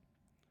miss.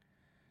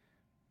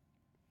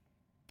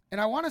 And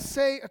I want to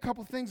say a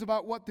couple things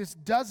about what this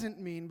doesn't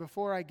mean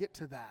before I get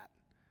to that.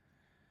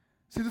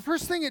 See, the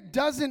first thing it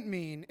doesn't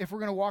mean, if we're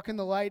going to walk in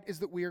the light, is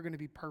that we are going to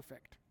be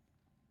perfect.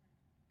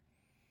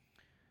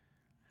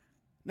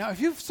 Now, if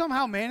you've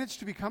somehow managed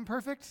to become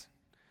perfect,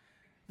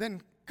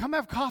 then come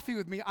have coffee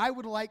with me. I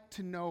would like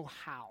to know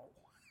how.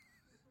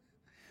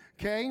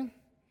 Okay?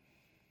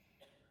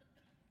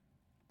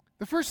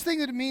 The first thing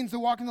that it means to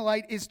walk in the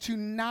light is to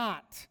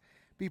not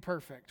be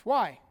perfect.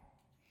 Why?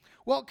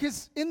 Well,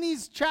 because in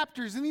these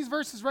chapters, in these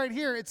verses right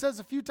here, it says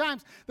a few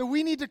times that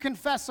we need to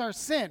confess our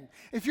sin.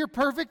 If you're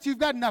perfect, you've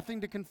got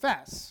nothing to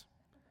confess.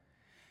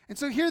 And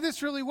so hear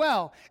this really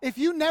well. If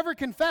you never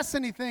confess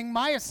anything,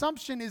 my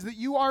assumption is that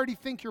you already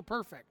think you're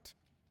perfect.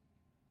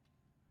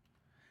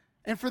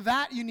 And for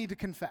that, you need to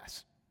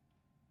confess.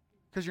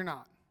 Because you're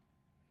not.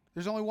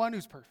 There's only one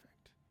who's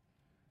perfect.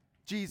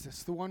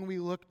 Jesus, the one we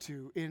look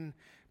to in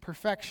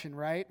perfection,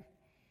 right?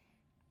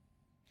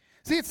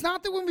 See, it's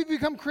not that when we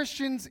become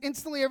Christians,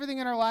 instantly everything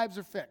in our lives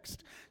are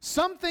fixed.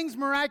 Some things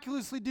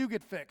miraculously do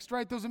get fixed,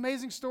 right? Those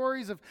amazing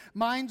stories of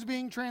minds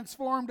being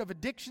transformed, of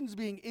addictions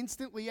being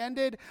instantly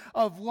ended,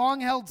 of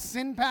long-held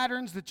sin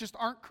patterns that just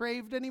aren't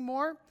craved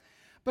anymore.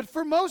 But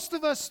for most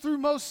of us, through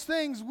most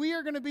things, we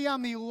are going to be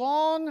on the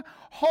long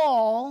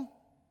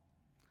haul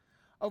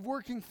of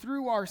working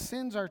through our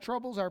sins, our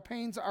troubles, our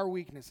pains, our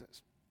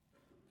weaknesses.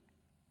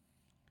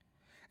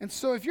 And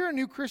so if you're a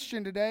new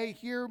Christian today,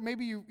 here,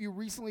 maybe you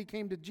recently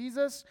came to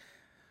Jesus,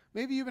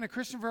 maybe you've been a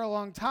Christian for a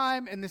long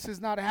time, and this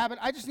is not a habit,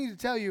 I just need to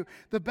tell you,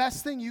 the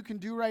best thing you can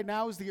do right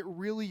now is to get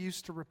really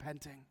used to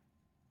repenting.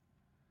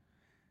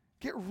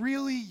 Get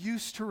really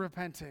used to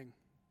repenting.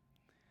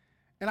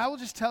 And I will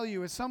just tell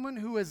you, as someone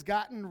who has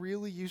gotten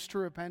really used to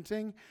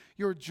repenting,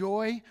 your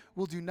joy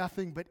will do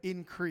nothing but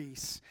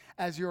increase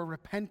as your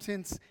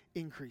repentance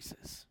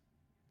increases.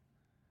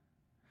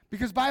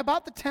 Because by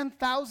about the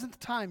 10,000th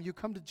time you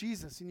come to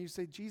Jesus and you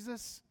say,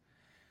 Jesus,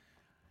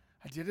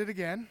 I did it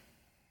again,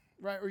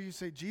 right? Or you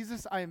say,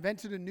 Jesus, I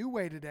invented a new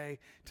way today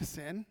to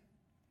sin.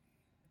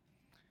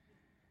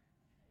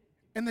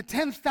 And the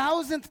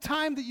 10,000th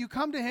time that you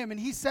come to him and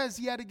he says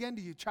yet again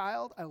to you,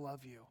 child, I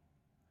love you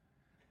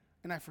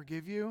and I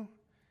forgive you.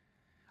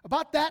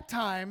 About that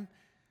time,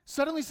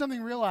 suddenly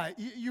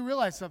you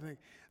realize something,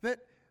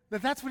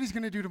 that's what he's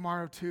going to do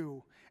tomorrow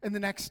too. And the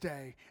next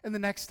day, and the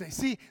next day.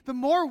 See, the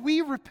more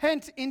we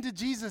repent into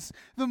Jesus,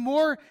 the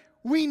more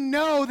we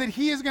know that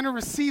he is going to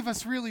receive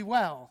us really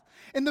well.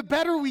 And the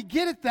better we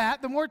get at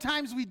that, the more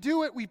times we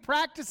do it, we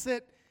practice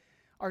it,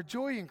 our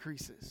joy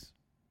increases.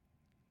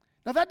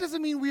 Now, that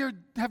doesn't mean we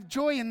have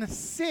joy in the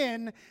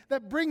sin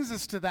that brings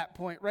us to that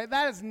point, right?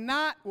 That is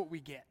not what we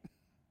get.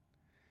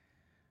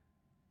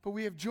 But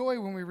we have joy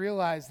when we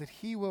realize that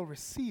he will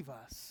receive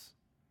us.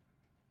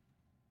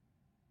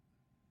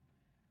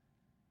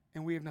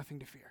 And we have nothing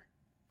to fear.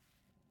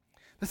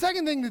 The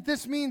second thing that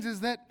this means is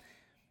that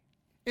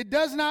it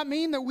does not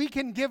mean that we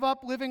can give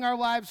up living our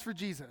lives for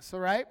Jesus, all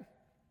right?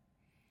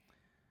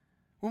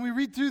 When we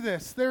read through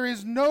this, there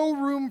is no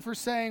room for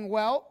saying,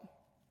 well,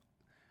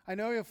 I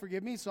know you'll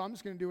forgive me, so I'm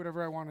just going to do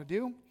whatever I want to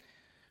do.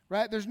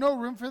 Right? There's no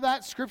room for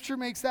that. Scripture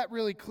makes that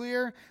really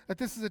clear, that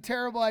this is a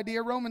terrible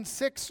idea. Romans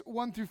 6,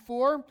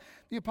 1-4,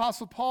 the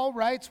Apostle Paul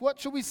writes, what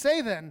shall we say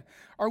then?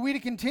 Are we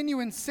to continue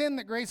in sin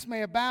that grace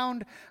may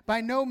abound?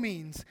 By no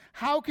means.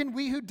 How can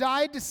we who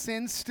died to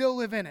sin still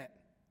live in it?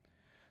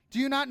 Do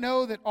you not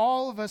know that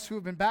all of us who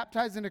have been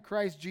baptized into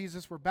Christ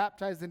Jesus were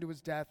baptized into his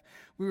death?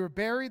 We were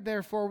buried,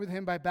 therefore, with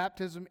him by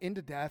baptism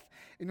into death,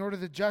 in order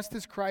that just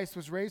as Christ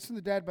was raised from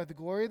the dead by the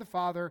glory of the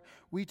Father,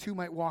 we too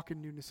might walk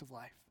in newness of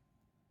life.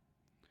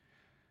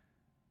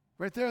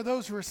 Right, there are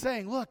those who are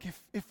saying, look,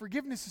 if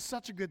forgiveness is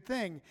such a good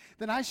thing,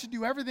 then I should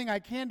do everything I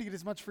can to get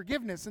as much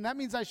forgiveness. And that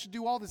means I should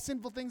do all the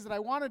sinful things that I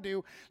want to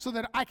do so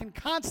that I can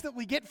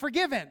constantly get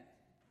forgiven.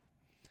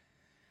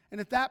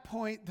 And at that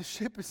point, the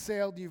ship has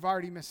sailed and you've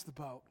already missed the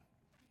boat.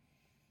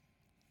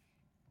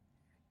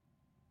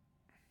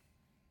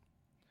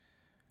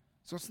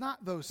 So it's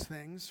not those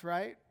things,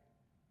 right?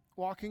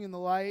 Walking in the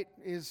light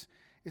is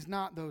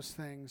not those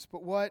things.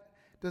 But what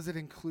does it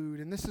include?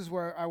 And this is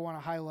where I want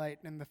to highlight,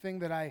 and the thing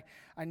that I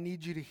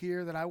need you to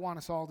hear, that I want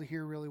us all to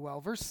hear really well.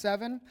 Verse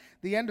 7,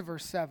 the end of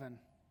verse 7. I'm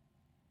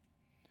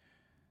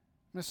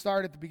going to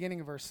start at the beginning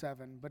of verse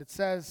 7, but it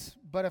says,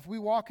 but if we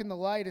walk in the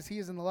light as he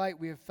is in the light,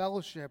 we have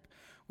fellowship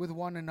with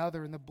one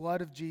another, and the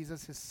blood of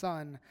Jesus, his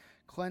Son,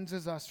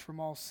 cleanses us from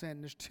all sin.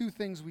 There's two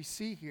things we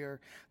see here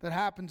that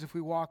happens if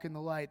we walk in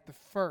the light. The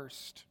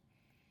first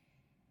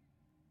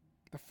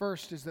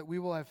is that we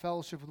will have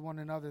fellowship with one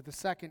another. The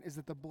second is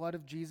that the blood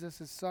of Jesus,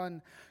 his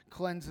Son,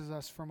 cleanses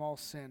us from all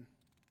sin.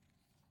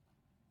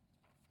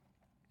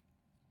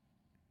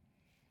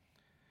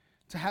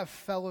 To have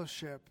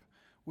fellowship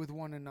with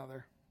one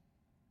another.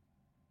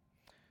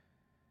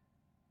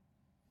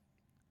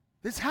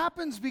 This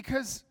happens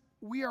because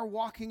we are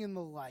walking in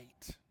the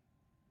light.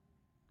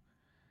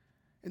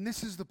 And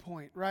this is the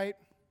point, right?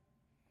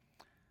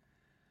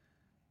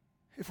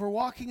 If we're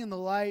walking in the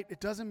light, it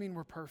doesn't mean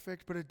we're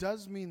perfect, but it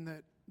does mean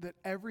that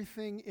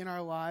everything in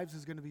our lives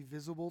is going to be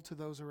visible to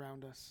those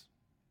around us.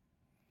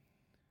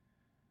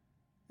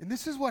 And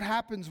this is what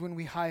happens when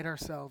we hide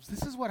ourselves.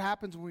 This is what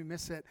happens when we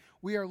miss it.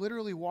 We are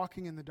literally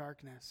walking in the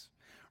darkness,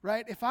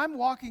 right? If I'm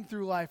walking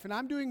through life and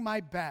I'm doing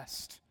my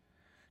best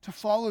to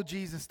follow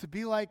Jesus, to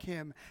be like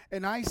him,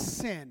 and I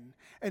sin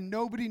and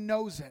nobody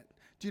knows it,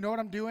 do you know what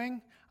I'm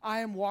doing?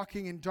 I am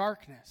walking in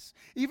darkness.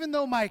 Even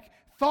though my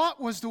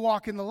thought was to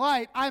walk in the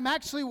light, I'm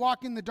actually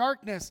walking in the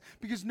darkness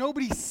because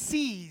nobody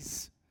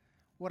sees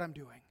what I'm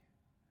doing.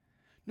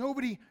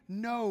 Nobody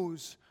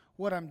knows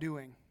what I'm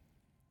doing.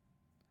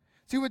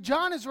 See, what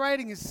John is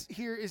writing is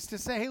to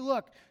say, hey,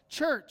 look,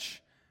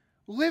 church,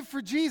 live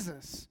for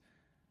Jesus.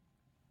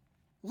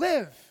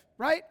 Live,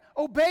 right?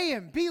 Obey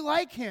him. Be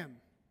like him.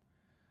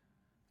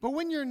 But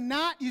when you're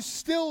not, you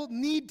still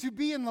need to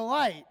be in the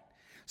light.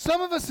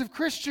 Some of us as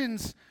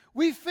Christians,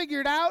 we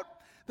figured out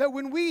that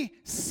when we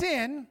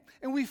sin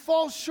and we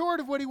fall short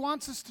of what he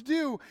wants us to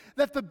do,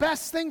 that the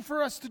best thing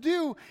for us to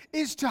do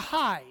is to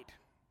hide.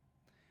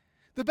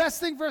 The best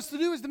thing for us to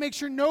do is to make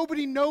sure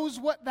nobody knows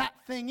what that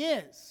thing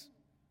is.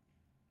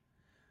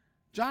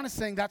 John is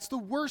saying that's the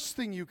worst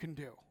thing you can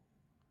do.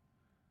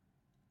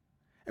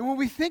 And when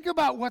we think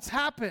about what's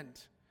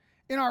happened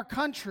in our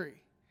country,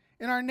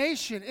 in our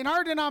nation, in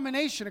our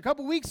denomination, a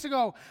couple weeks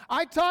ago,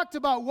 I talked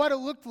about what it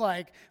looked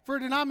like for a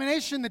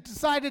denomination that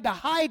decided to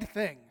hide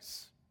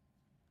things.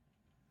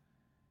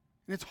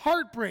 And it's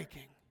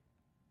heartbreaking.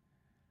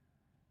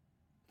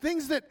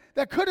 Things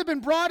that could have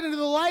been brought into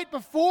the light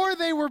before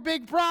they were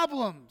big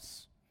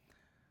problems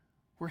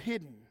were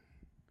hidden.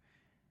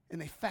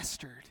 And they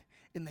festered.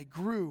 And they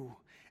grew.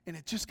 And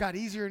it just got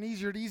easier and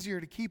easier and easier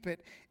to keep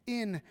it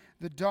in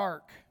the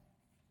dark.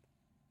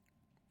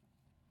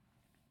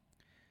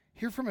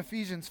 Hear from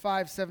Ephesians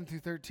 5, 7 through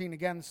 13.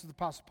 Again, this is the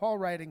Apostle Paul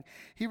writing.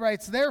 He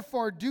writes,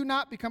 therefore, do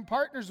not become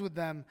partners with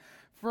them,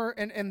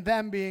 and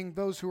them being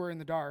those who are in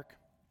the dark.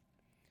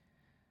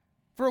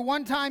 For at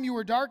one time you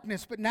were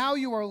darkness, but now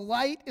you are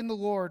light in the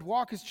Lord.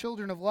 Walk as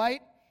children of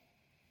light.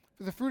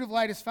 For the fruit of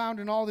light is found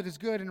in all that is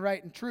good and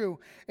right and true.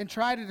 And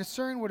try to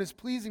discern what is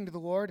pleasing to the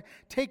Lord.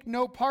 Take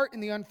no part in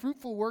the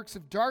unfruitful works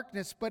of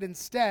darkness, but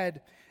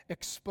instead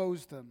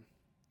expose them.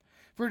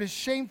 For it is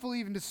shameful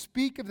even to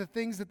speak of the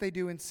things that they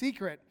do in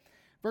secret.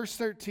 Verse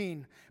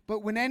 13, but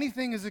when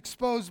anything is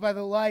exposed by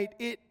the light,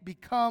 it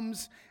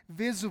becomes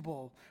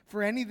visible.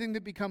 For anything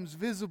that becomes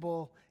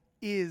visible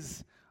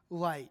is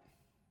light.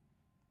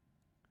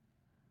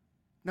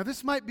 Now,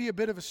 this might be a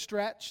bit of a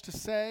stretch to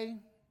say,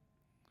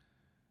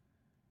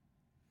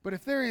 but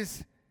if there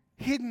is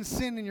hidden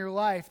sin in your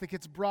life that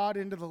gets brought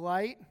into the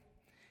light,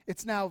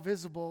 it's now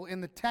visible.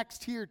 And the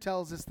text here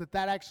tells us that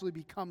actually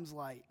becomes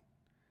light.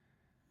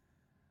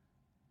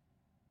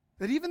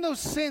 That even those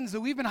sins that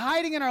we've been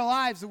hiding in our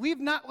lives, that we've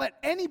not let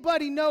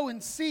anybody know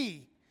and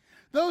see,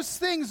 those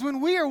things,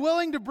 when we are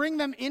willing to bring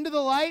them into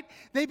the light,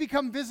 they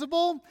become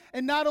visible.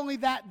 And not only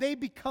that, they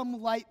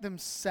become light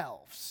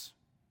themselves.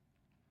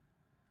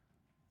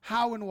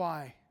 How and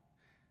why?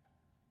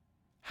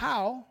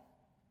 How?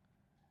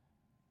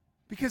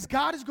 Because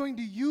God is going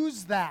to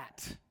use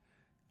that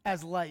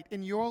as light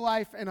in your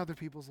life and other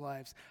people's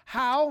lives.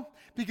 How?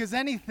 Because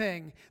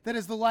anything that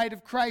is the light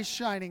of Christ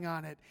shining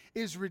on it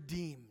is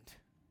redeemed.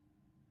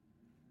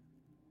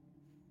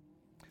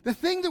 The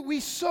thing that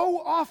we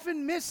so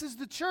often miss as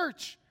the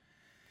church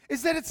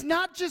is that it's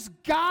not just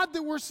God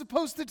that we're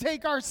supposed to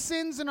take our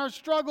sins and our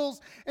struggles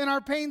and our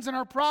pains and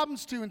our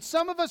problems to. And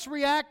some of us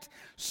react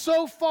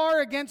so far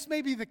against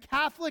maybe the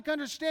Catholic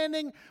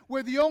understanding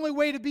where the only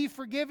way to be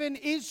forgiven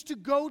is to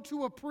go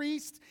to a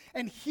priest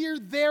and hear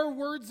their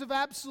words of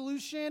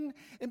absolution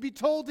and be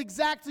told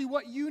exactly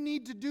what you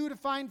need to do to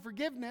find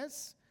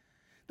forgiveness.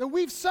 That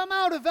we've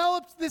somehow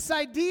developed this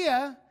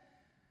idea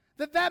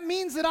that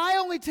means that I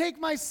only take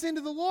my sin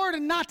to the Lord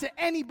and not to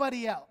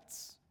anybody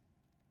else.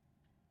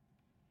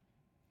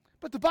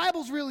 But the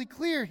Bible's really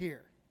clear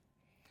here,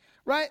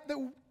 right?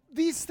 That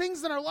these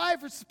things in our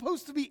life are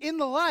supposed to be in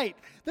the light.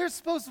 They're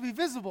supposed to be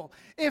visible.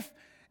 If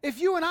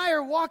you and I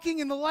are walking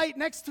in the light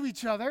next to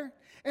each other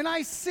and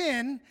I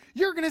sin,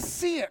 you're going to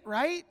see it,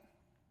 right?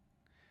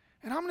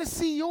 And I'm going to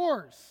see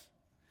yours.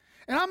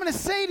 And I'm going to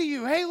say to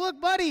you, hey, look,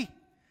 buddy,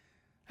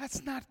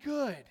 that's not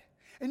good.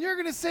 And you're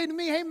going to say to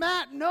me, hey,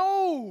 Matt,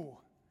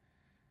 no.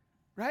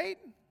 Right?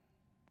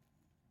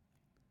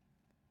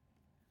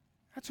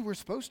 That's who we're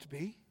supposed to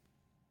be.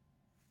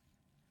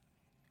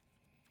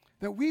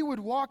 that we would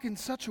walk in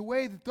such a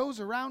way that those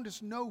around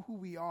us know who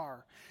we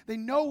are. They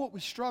know what we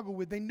struggle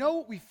with. They know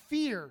what we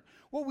fear,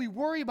 what we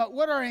worry about,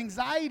 what our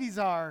anxieties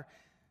are.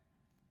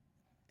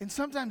 And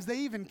sometimes they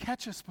even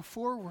catch us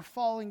before we're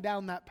falling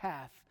down that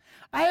path.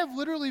 I have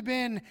literally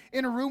been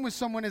in a room with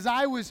someone as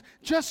I was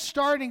just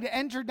starting to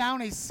enter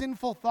down a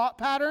sinful thought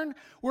pattern,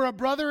 where a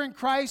brother in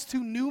Christ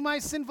who knew my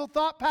sinful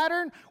thought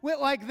pattern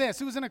went like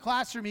this. It was in a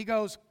classroom. He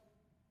goes,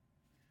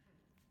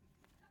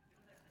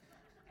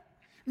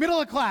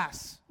 middle of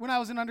class, when I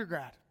was an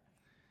undergrad.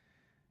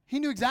 He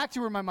knew exactly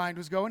where my mind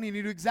was going. He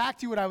knew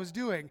exactly what I was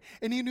doing.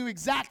 And he knew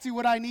exactly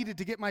what I needed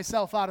to get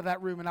myself out of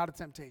that room and out of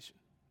temptation.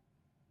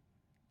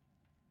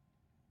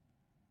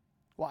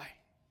 Why?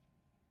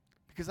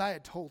 Because I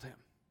had told him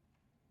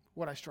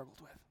what I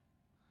struggled with.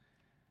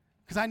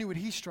 Because I knew what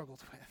he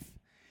struggled with.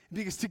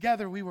 Because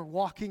together we were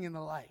walking in the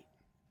light,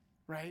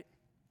 right?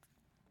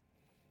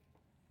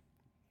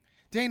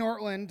 Dane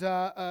Ortland,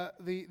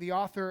 the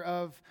author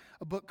of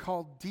a book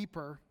called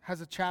Deeper,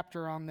 has a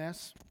chapter on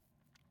this.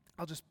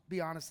 I'll just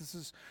be honest,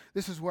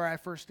 this is where I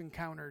first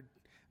encountered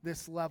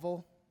this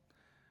level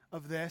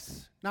of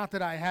this. Not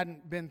that I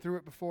hadn't been through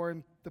it before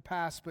in the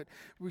past, but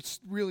we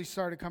really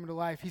started coming to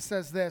life. He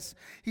says this.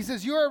 He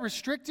says, "You are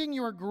restricting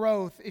your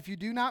growth if you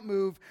do not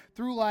move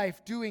through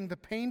life doing the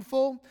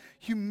painful,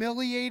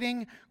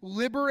 humiliating,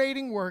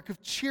 liberating work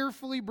of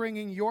cheerfully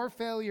bringing your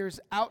failures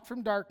out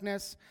from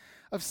darkness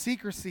of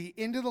secrecy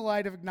into the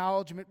light of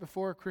acknowledgement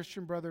before a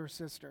Christian brother or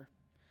sister.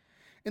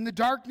 In the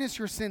darkness,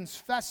 your sins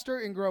fester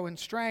and grow in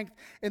strength.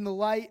 In the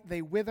light,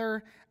 they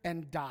wither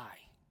and die."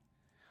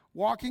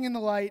 Walking in the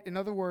light, in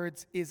other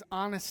words, is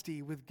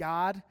honesty with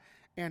God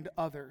and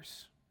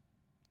others.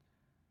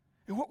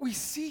 And what we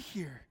see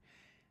here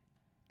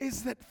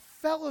is that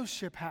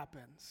fellowship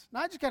happens.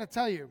 Now, I just got to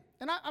tell you,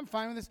 and I'm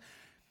fine with this,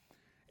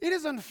 it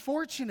is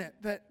unfortunate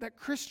that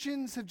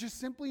Christians have just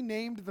simply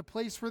named the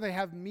place where they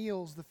have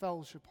meals the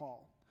fellowship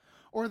hall,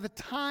 or the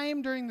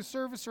time during the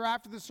service or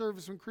after the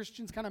service when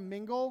Christians kind of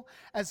mingle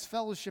as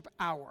fellowship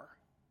hour.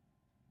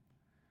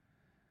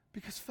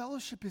 Because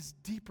fellowship is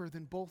deeper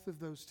than both of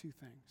those two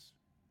things.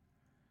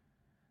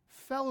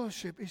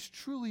 Fellowship is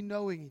truly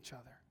knowing each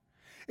other.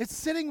 It's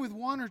sitting with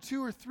one or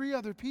two or three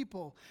other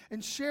people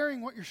and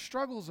sharing what your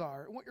struggles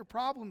are, what your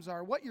problems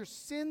are, what your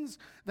sins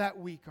that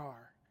week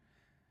are.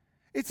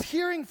 It's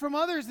hearing from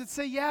others that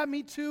say, yeah,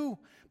 me too,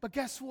 but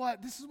guess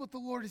what? This is what the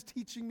Lord is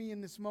teaching me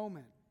in this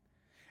moment.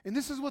 And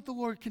this is what the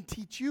Lord can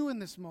teach you in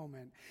this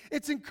moment.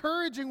 It's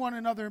encouraging one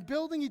another and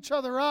building each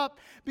other up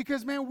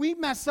because, man, we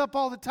mess up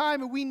all the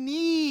time and we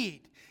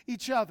need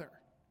each other.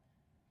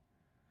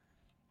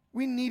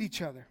 We need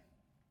each other.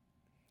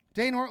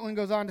 Dane Ortland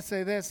goes on to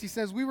say this. He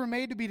says, "We were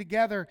made to be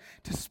together,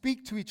 to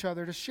speak to each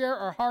other, to share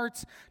our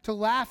hearts, to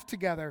laugh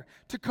together,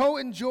 to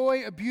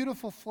co-enjoy a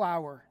beautiful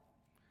flower.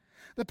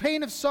 The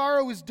pain of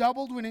sorrow is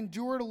doubled when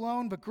endured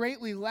alone, but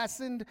greatly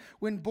lessened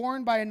when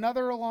borne by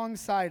another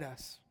alongside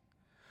us.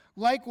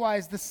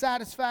 Likewise, the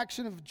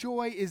satisfaction of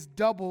joy is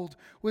doubled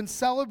when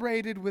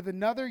celebrated with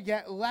another,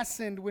 yet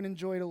lessened when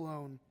enjoyed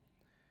alone.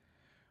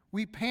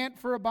 We pant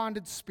for a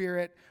bonded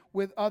spirit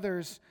with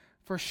others,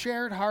 for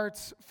shared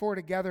hearts, for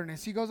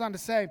togetherness." He goes on to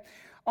say,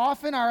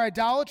 "Often our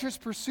idolatrous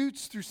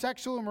pursuits through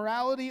sexual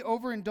immorality,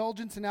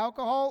 overindulgence in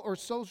alcohol, or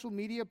social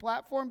media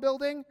platform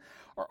building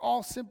are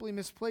all simply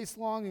misplaced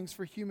longings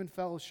for human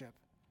fellowship.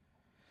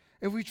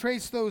 If we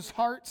trace those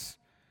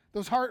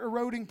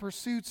heart-eroding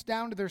pursuits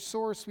down to their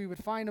source, we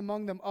would find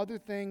among them other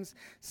things,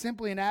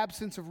 simply an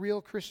absence of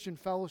real Christian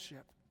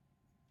fellowship."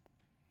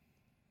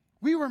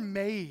 We were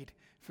made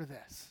for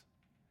this.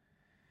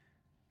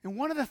 And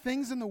one of the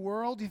things in the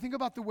world, you think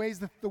about the ways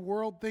that the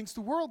world thinks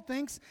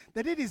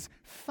that it is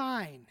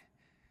fine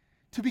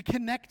to be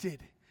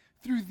connected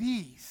through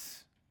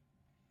these,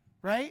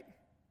 right?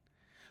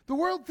 The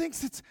world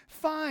thinks it's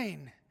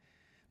fine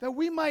that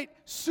we might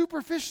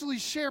superficially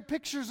share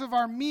pictures of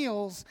our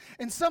meals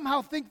and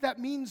somehow think that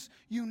means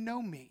you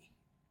know me.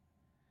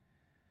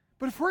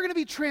 But if we're going to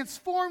be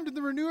transformed in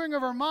the renewing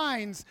of our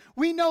minds,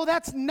 we know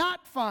that's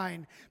not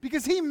fine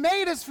because He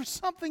made us for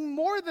something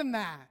more than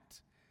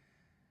that.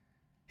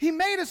 He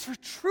made us for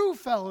true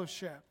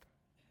fellowship.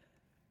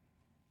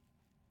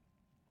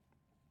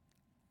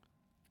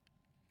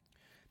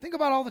 Think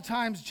about all the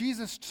times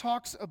Jesus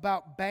talks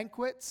about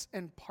banquets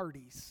and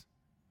parties.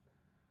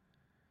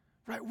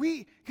 Right?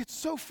 We get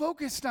so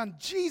focused on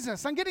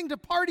Jesus, on getting to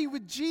party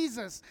with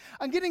Jesus,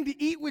 on getting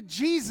to eat with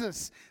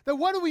Jesus, that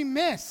what do we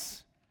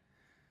miss?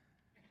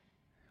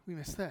 We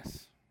miss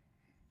this.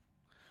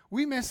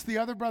 We miss the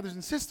other brothers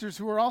and sisters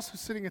who are also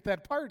sitting at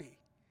that party.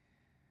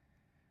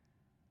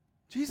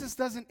 Jesus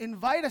doesn't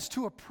invite us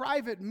to a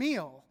private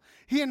meal.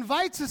 He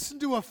invites us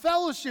into a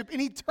fellowship, an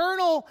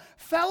eternal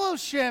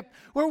fellowship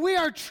where we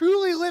are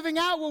truly living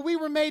out what we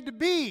were made to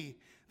be,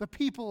 the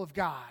people of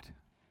God.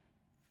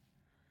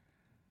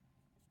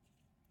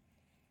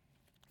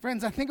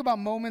 Friends, I think about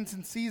moments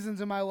and seasons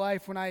in my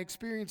life when I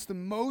experienced the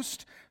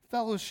most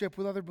fellowship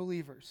with other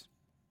believers.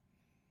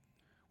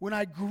 When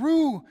I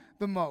grew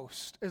the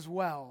most as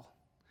well.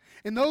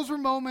 And those were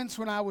moments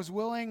when I was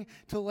willing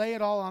to lay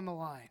it all on the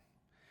line.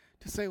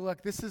 to say,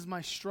 look, this is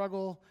my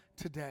struggle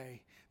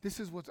today. This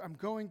is what I'm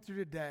going through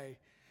today.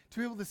 To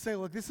be able to say,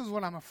 look, this is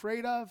what I'm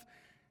afraid of.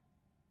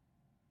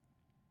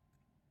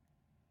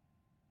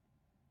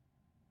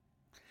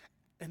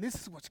 And this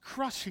is what's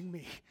crushing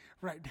me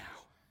right now.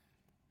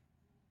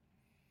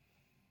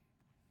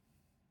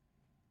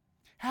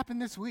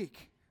 Happened this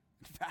week,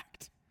 in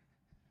fact.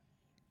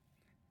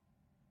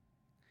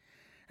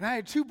 And I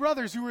had two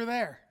brothers who were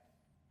there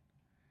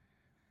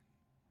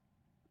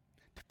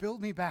to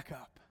build me back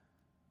up.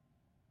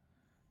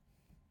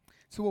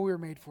 So what we were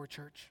made for,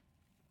 church.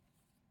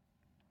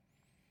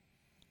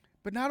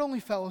 But not only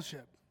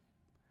fellowship,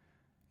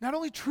 not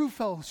only true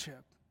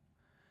fellowship,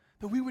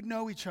 that we would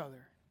know each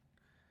other.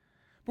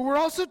 But we're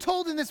also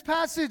told in this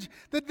passage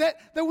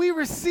that we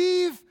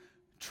receive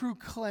true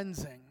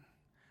cleansing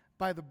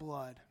by the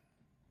blood.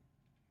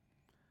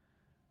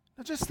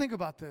 Now just think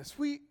about this.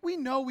 We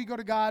know we go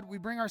to God, we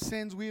bring our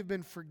sins, we have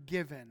been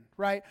forgiven,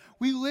 right?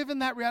 We live in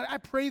that reality. I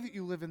pray that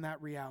you live in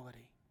that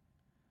reality.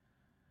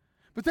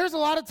 But there's a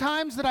lot of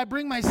times that I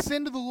bring my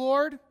sin to the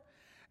Lord,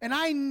 and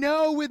I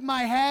know with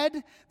my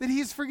head that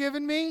He's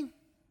forgiven me.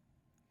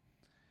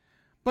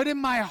 But in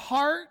my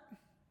heart,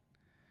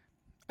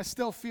 I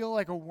still feel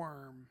like a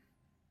worm.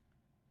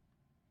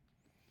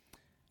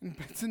 And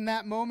it's in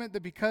that moment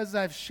that because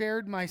I've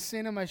shared my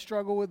sin and my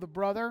struggle with a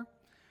brother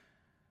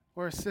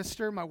or a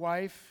sister, my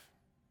wife,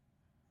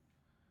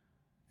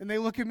 and they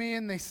look at me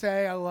and they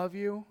say, I love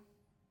you,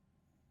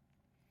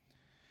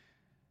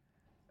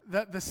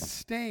 that the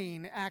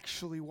stain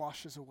actually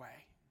washes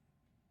away.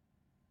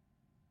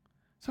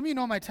 Some of you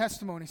know my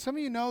testimony. Some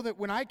of you know that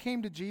when I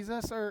came to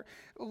Jesus, or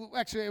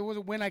actually it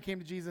wasn't when I came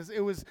to Jesus, it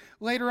was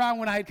later on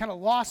when I had kind of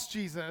lost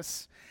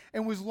Jesus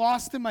and was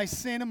lost in my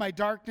sin and my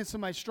darkness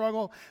and my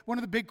struggle. One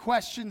of the big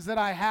questions that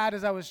I had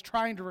as I was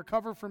trying to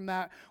recover from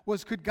that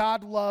was, could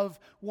God love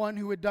one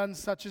who had done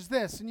such as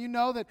this? And you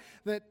know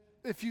that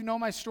if you know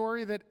my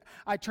story, that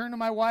I turned to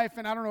my wife,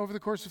 and I don't know, over the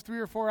course of 3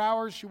 or 4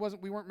 hours,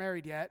 we weren't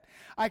married yet,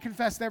 I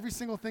confessed every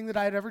single thing that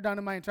I had ever done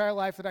in my entire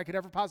life that I could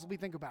ever possibly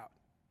think about.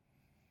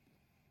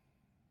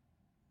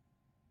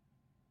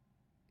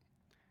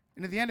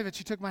 And at the end of it,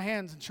 she took my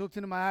hands and she looked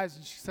into my eyes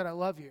and she said, I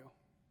love you.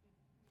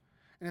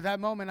 And at that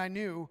moment, I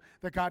knew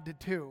that God did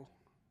too.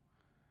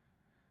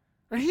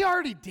 But He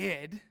already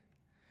did.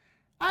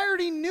 I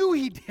already knew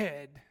He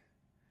did.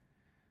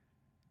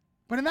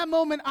 But in that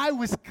moment, I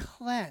was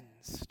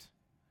cleansed.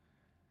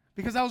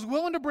 Because I was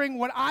willing to bring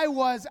what I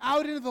was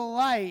out into the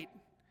light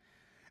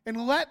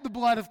and let the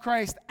blood of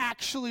Christ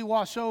actually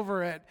wash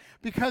over it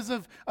because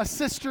of a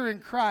sister in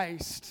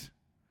Christ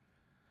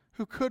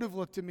who could have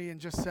looked at me and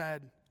just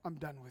said, I'm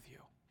done with you.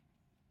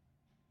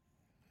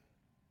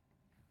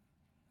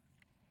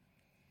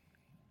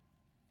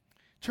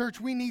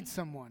 Church, we need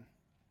someone.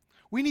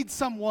 We need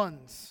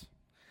someones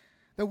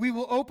that we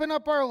will open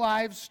up our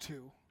lives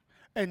to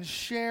and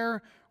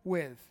share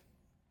with.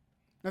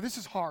 Now, this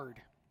is hard.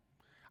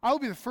 I will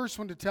be the first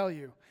one to tell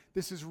you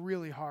this is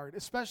really hard,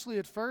 especially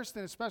at first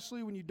and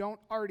especially when you don't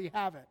already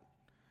have it.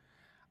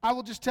 I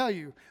will just tell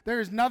you,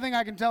 there is nothing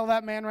I can tell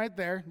that man right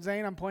there,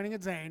 Zane, I'm pointing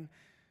at Zane,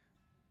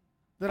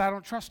 that I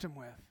don't trust him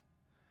with.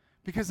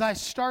 Because I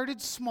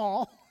started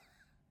small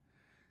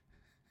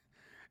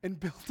and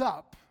built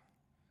up,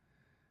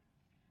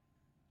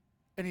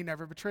 and he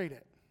never betrayed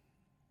it.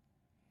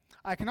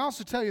 I can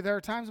also tell you there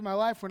are times in my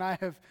life when I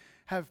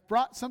have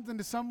brought something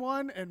to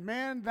someone, and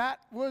man, that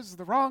was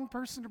the wrong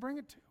person to bring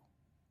it to.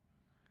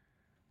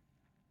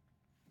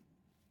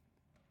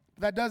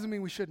 That doesn't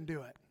mean we shouldn't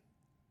do it.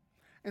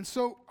 And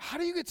so, how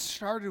do you get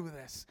started with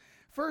this?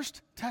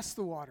 First, test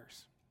the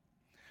waters.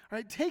 All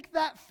right, take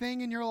that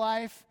thing in your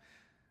life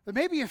that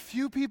maybe a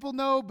few people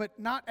know, but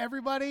not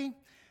everybody,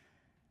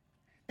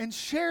 and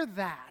share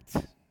that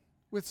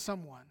with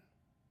someone.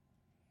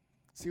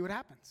 See what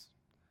happens.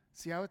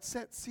 See how it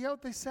sits. See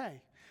what they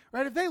say.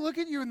 Right? If they look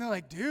at you and they're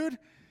like, dude,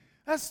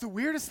 that's the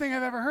weirdest thing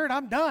I've ever heard,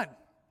 I'm done,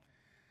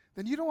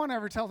 then you don't want to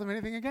ever tell them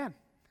anything again.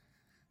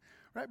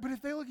 Right? But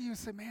if they look at you and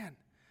say, man,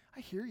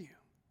 I hear you.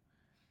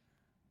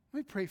 Let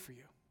me pray for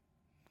you.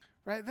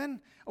 Right?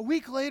 Then a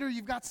week later,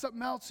 you've got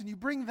something else, and you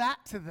bring that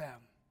to them.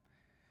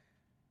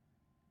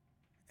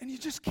 And you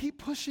just keep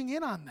pushing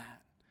in on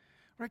that.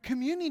 Right?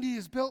 Community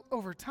is built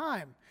over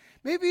time.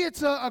 Maybe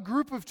it's a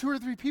group of 2 or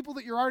 3 people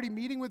that you're already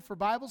meeting with for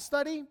Bible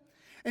study,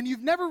 and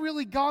you've never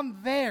really gone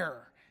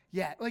there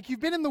yet. Like, you've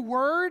been in the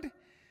Word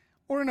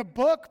or in a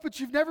book, but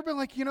you've never been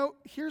like,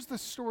 here's the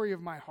story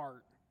of my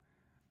heart.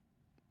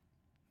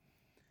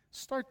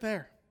 Start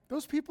there.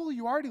 Those people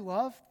you already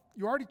love,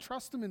 you already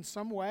trust them in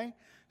some way,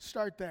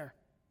 start there.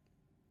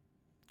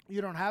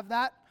 You don't have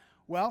that?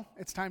 Well,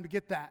 it's time to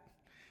get that,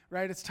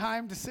 right? It's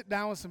time to sit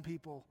down with some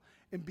people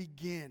and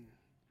begin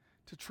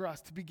to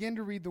trust, to begin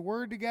to read the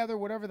Word together,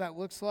 whatever that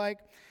looks like.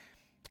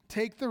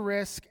 Take the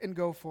risk and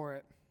go for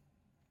it.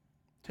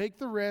 Take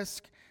the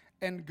risk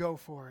and go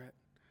for it.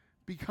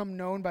 Become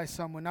known by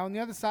someone. Now, on the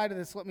other side of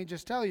this, let me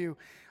just tell you,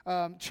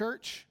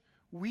 church,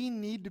 we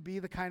need to be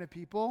the kind of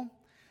people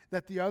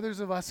that the others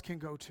of us can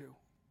go to.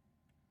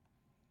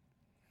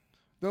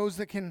 Those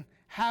that can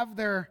have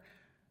their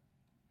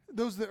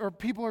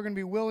people are going to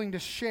be willing to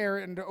share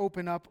and to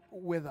open up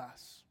with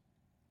us.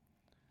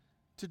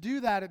 To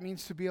do that, it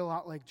means to be a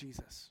lot like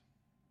Jesus.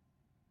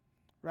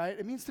 Right?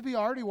 It means to be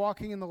already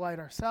walking in the light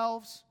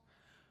ourselves.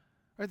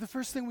 Right? The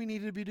first thing we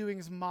need to be doing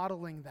is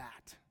modeling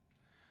that.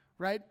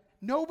 Right?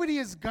 Nobody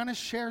is going to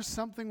share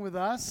something with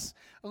us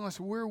unless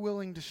we're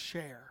willing to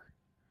share.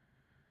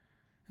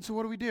 And so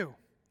what do?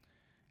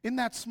 In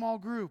that small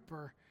group,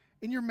 or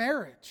in your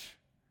marriage,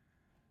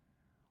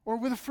 or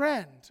with a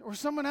friend, or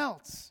someone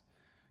else,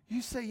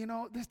 you say,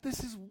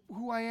 this is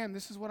who I am.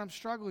 This is what I'm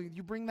struggling with.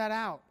 You bring that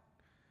out.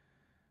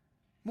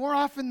 More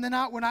often than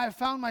not, when I have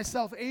found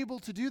myself able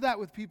to do that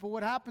with people,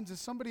 what happens is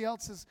somebody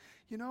else says,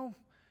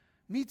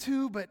 me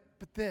too, but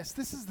this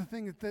is the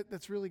thing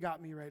that's really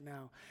got me right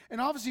now. And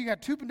obviously you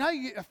got two, but now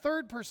you get a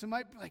third person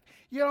might be like,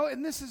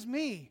 and this is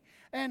me.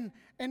 And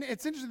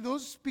it's interesting,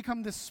 those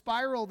become this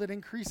spiral that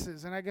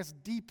increases and I guess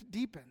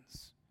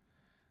deepens.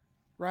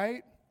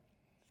 Right?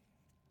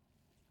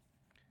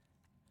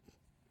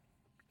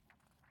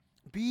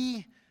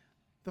 Be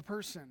the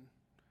person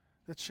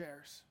that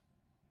shares.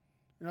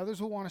 And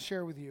others will want to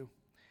share with you.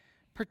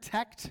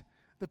 Protect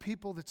the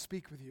people that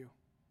speak with you.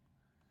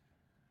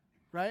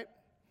 Right?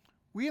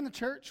 We in the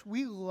church,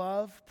 we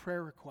love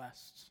prayer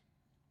requests.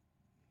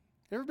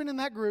 Ever been in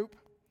that group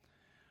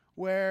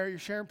where you're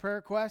sharing prayer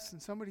requests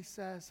and somebody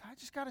says, I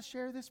just got to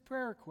share this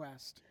prayer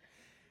request.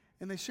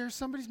 And they share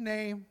somebody's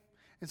name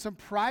and some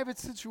private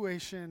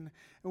situation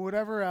and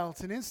whatever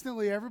else. And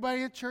instantly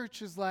everybody at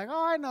church is like,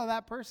 oh, I know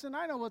that person.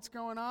 I know what's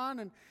going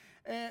on.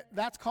 And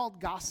that's called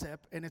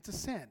gossip, and it's a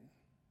sin.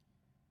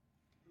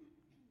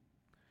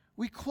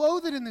 We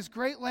clothe it in this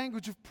great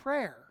language of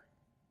prayer.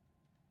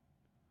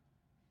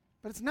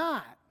 But it's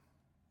not.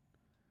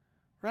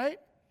 Right?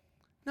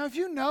 Now, if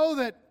you know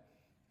that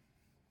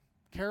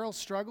Carol's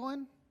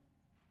struggling,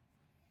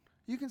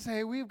 you can say,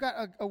 hey, we've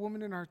got a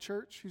woman in our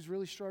church who's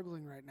really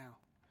struggling right now.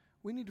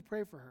 We need to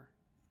pray for her.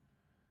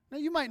 Now,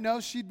 you might know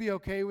she'd be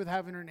okay with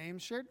having her name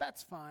shared.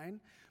 That's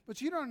fine.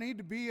 But you don't need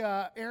to be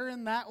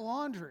airing that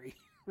laundry,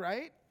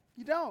 right?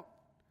 You don't.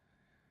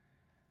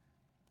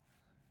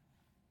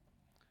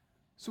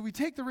 So we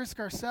take the risk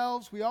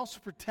ourselves. We also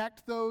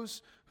protect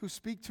those who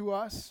speak to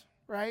us,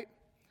 right?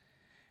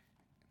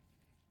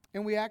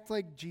 And we act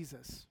like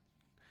Jesus.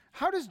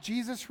 How does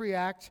Jesus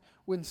react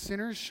when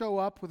sinners show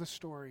up with a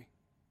story?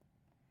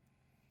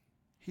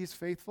 He's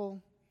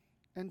faithful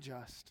and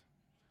just,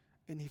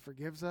 and he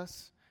forgives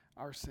us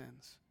our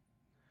sins.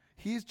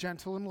 He is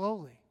gentle and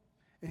lowly,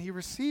 and he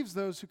receives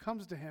those who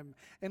comes to him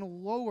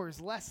and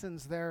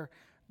lessens their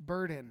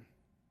burden.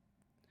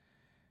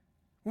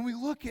 When we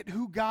look at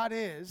who God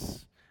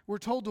is, we're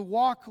told to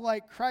walk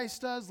like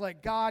Christ does,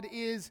 like God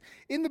is.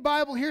 In the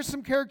Bible, here's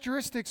some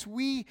characteristics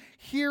we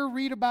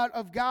read about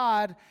of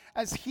God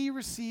as he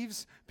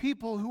receives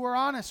people who are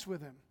honest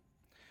with him.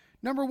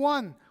 Number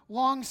one,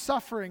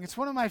 long-suffering. It's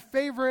one of my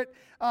favorite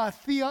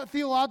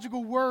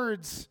theological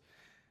words.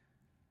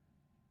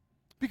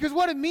 Because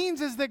what it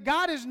means is that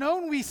God has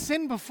known we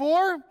sinned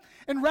before,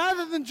 and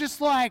rather than just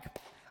like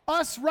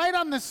us right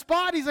on the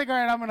spot, he's like, all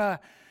right,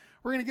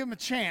 we're going to give him a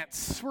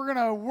chance. We're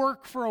going to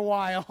work for a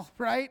while,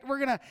 right? We're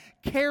going to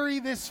carry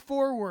this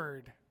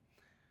forward.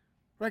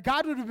 Right?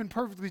 God would have been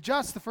perfectly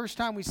just the first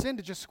time we sinned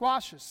to just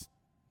squash us.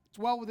 It's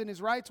well within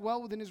his rights,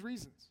 well within his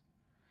reasons.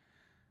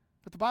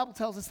 But the Bible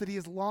tells us that he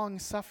is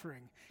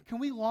long-suffering. Can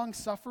we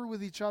long-suffer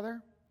with each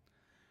other?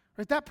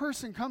 Right? That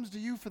person comes to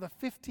you for the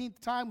 15th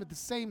time with the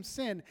same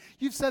sin.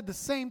 You've said the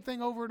same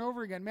thing over and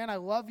over again. Man, I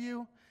love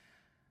you.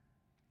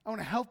 I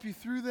want to help you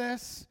through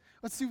this.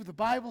 Let's see what the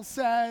Bible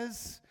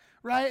says.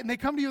 Right? And they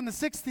come to you in the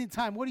 16th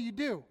time. What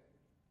do?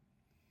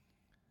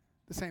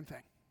 The same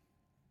thing.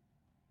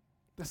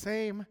 The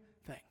same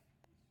thing.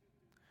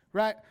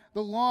 Right?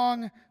 The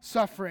long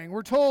suffering.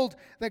 We're told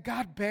that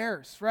God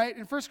bears, right?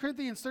 In 1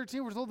 Corinthians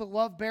 13, we're told that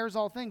love bears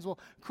all things. Well,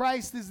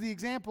 Christ is the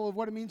example of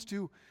what it means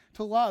to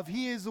love.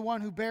 He is the one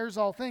who bears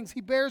all things.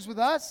 He bears with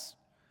us.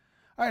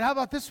 All right, how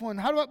about this one?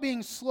 How about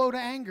being slow to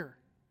anger?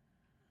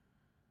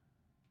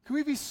 Can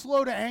we be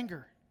slow to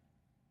anger?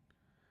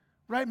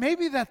 Right?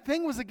 Maybe that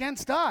thing was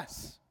against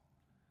us.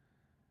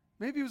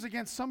 Maybe it was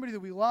against somebody that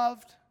we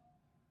loved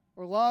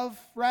or love,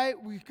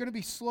 right? We're going to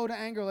be slow to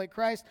anger like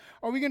Christ.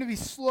 Are we going to be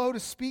slow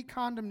to speak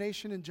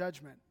condemnation and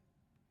judgment?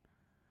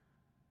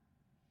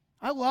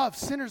 I love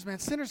sinners, man.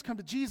 Sinners come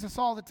to Jesus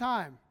all the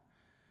time.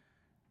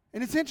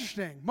 And it's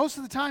interesting. Most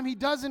of the time, he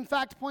does, in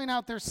fact, point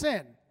out their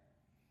sin.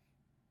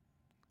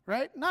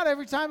 Right? Not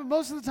every time, but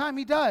most of the time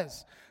he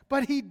does.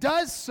 But he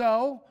does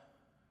so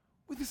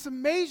with this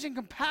amazing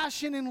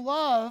compassion and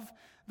love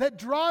that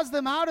draws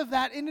them out of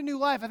that into new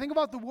life. I think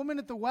about the woman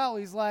at the well.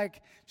 She's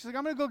like, I'm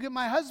going to go get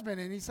my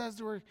husband. And he says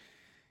to her,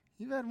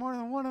 you've had more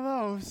than one of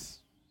those.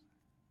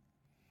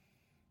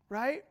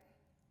 Right?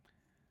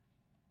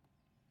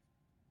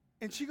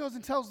 And she goes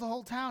and tells the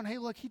whole town, hey,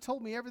 look, he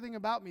told me everything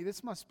about me.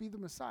 This must be the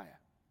Messiah.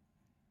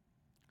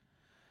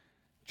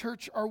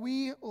 Church, are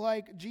we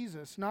like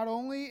Jesus? Not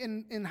only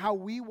in how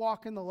we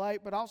walk in the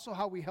light, but also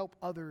how we help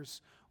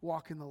others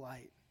walk in the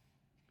light.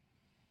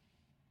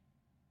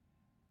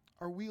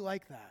 Are we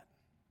like that?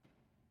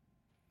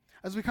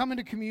 As we come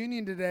into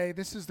communion today,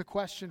 this is the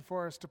question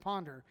for us to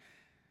ponder.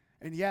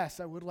 And yes,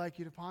 I would like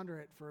you to ponder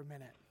it for a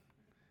minute,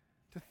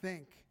 to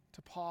think,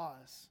 to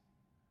pause.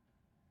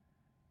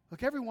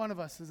 Look, every one of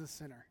us is a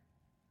sinner.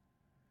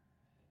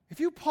 If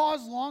you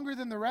pause longer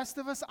than the rest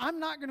of us, I'm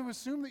not going to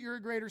assume that you're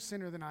a greater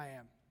sinner than I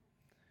am.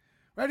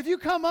 Right? If you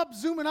come up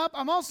zooming up,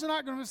 I'm also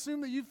not going to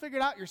assume that you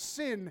figured out your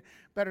sin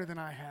better than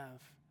I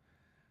have.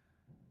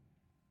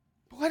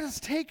 But let us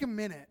take a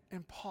minute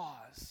and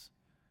pause.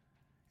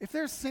 If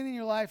there's sin in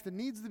your life that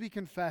needs to be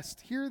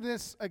confessed, hear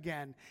this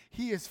again.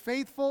 He is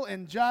faithful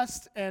and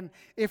just, and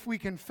if we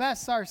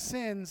confess our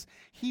sins,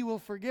 He will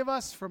forgive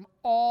us from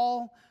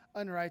all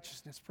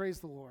unrighteousness. Praise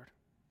the Lord.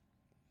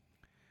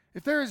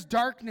 If there is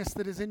darkness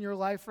that is in your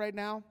life right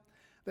now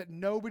that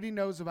nobody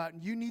knows about,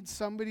 and you need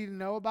somebody to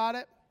know about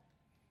it,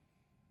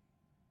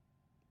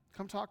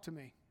 come talk to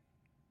me.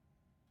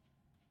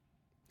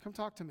 Come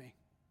talk to me.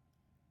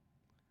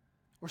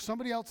 Or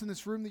somebody else in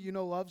this room that you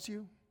know loves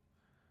you.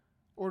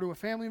 Or to a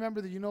family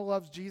member that you know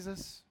loves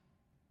Jesus.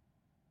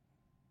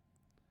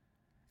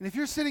 And if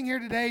you're sitting here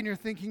today and you're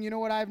thinking, you know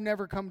what, I've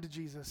never come to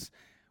Jesus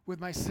with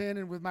my sin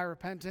and with my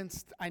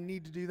repentance, I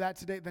need to do that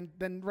today,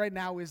 then right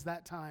now is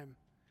that time.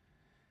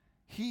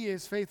 He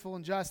is faithful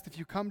and just. If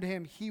you come to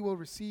Him, He will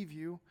receive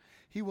you.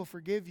 He will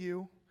forgive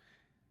you.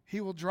 He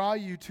will draw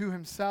you to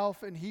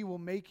Himself, and He will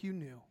make you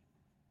new.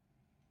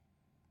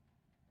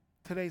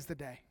 Today's the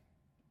day.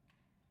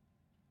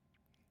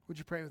 Would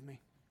you pray with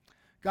me?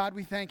 God,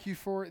 we thank You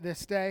for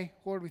this day.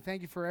 Lord, we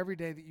thank You for every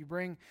day that You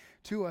bring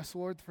to us,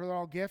 Lord, for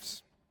all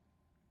gifts.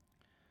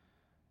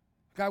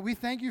 God, we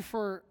thank You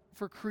for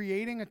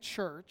creating a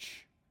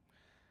church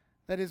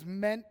that is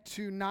meant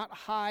to not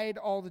hide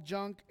all the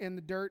junk and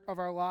the dirt of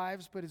our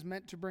lives, but is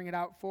meant to bring it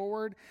out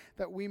forward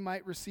that we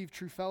might receive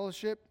true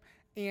fellowship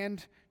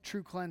and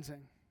true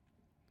cleansing.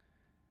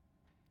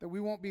 That we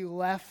won't be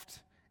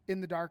left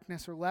in the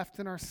darkness or left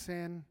in our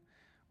sin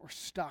or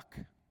stuck.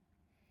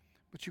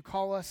 But You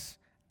call us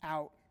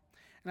out.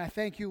 And I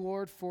thank You,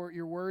 Lord, for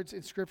Your words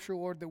in Scripture,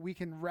 Lord, that we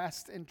can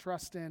rest and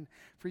trust in,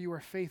 for You are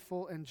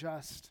faithful and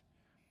just.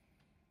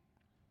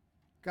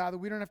 God, that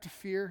we don't have to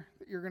fear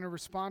that You're going to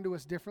respond to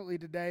us differently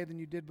today than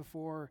You did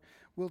before.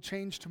 We'll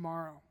change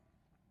tomorrow.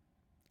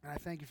 And I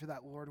thank You for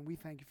that, Lord, and we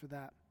thank You for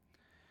that.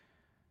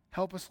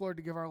 Help us, Lord,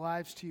 to give our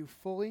lives to You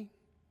fully,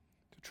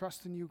 to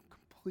trust in You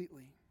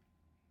completely.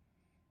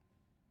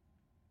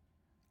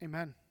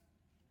 Amen.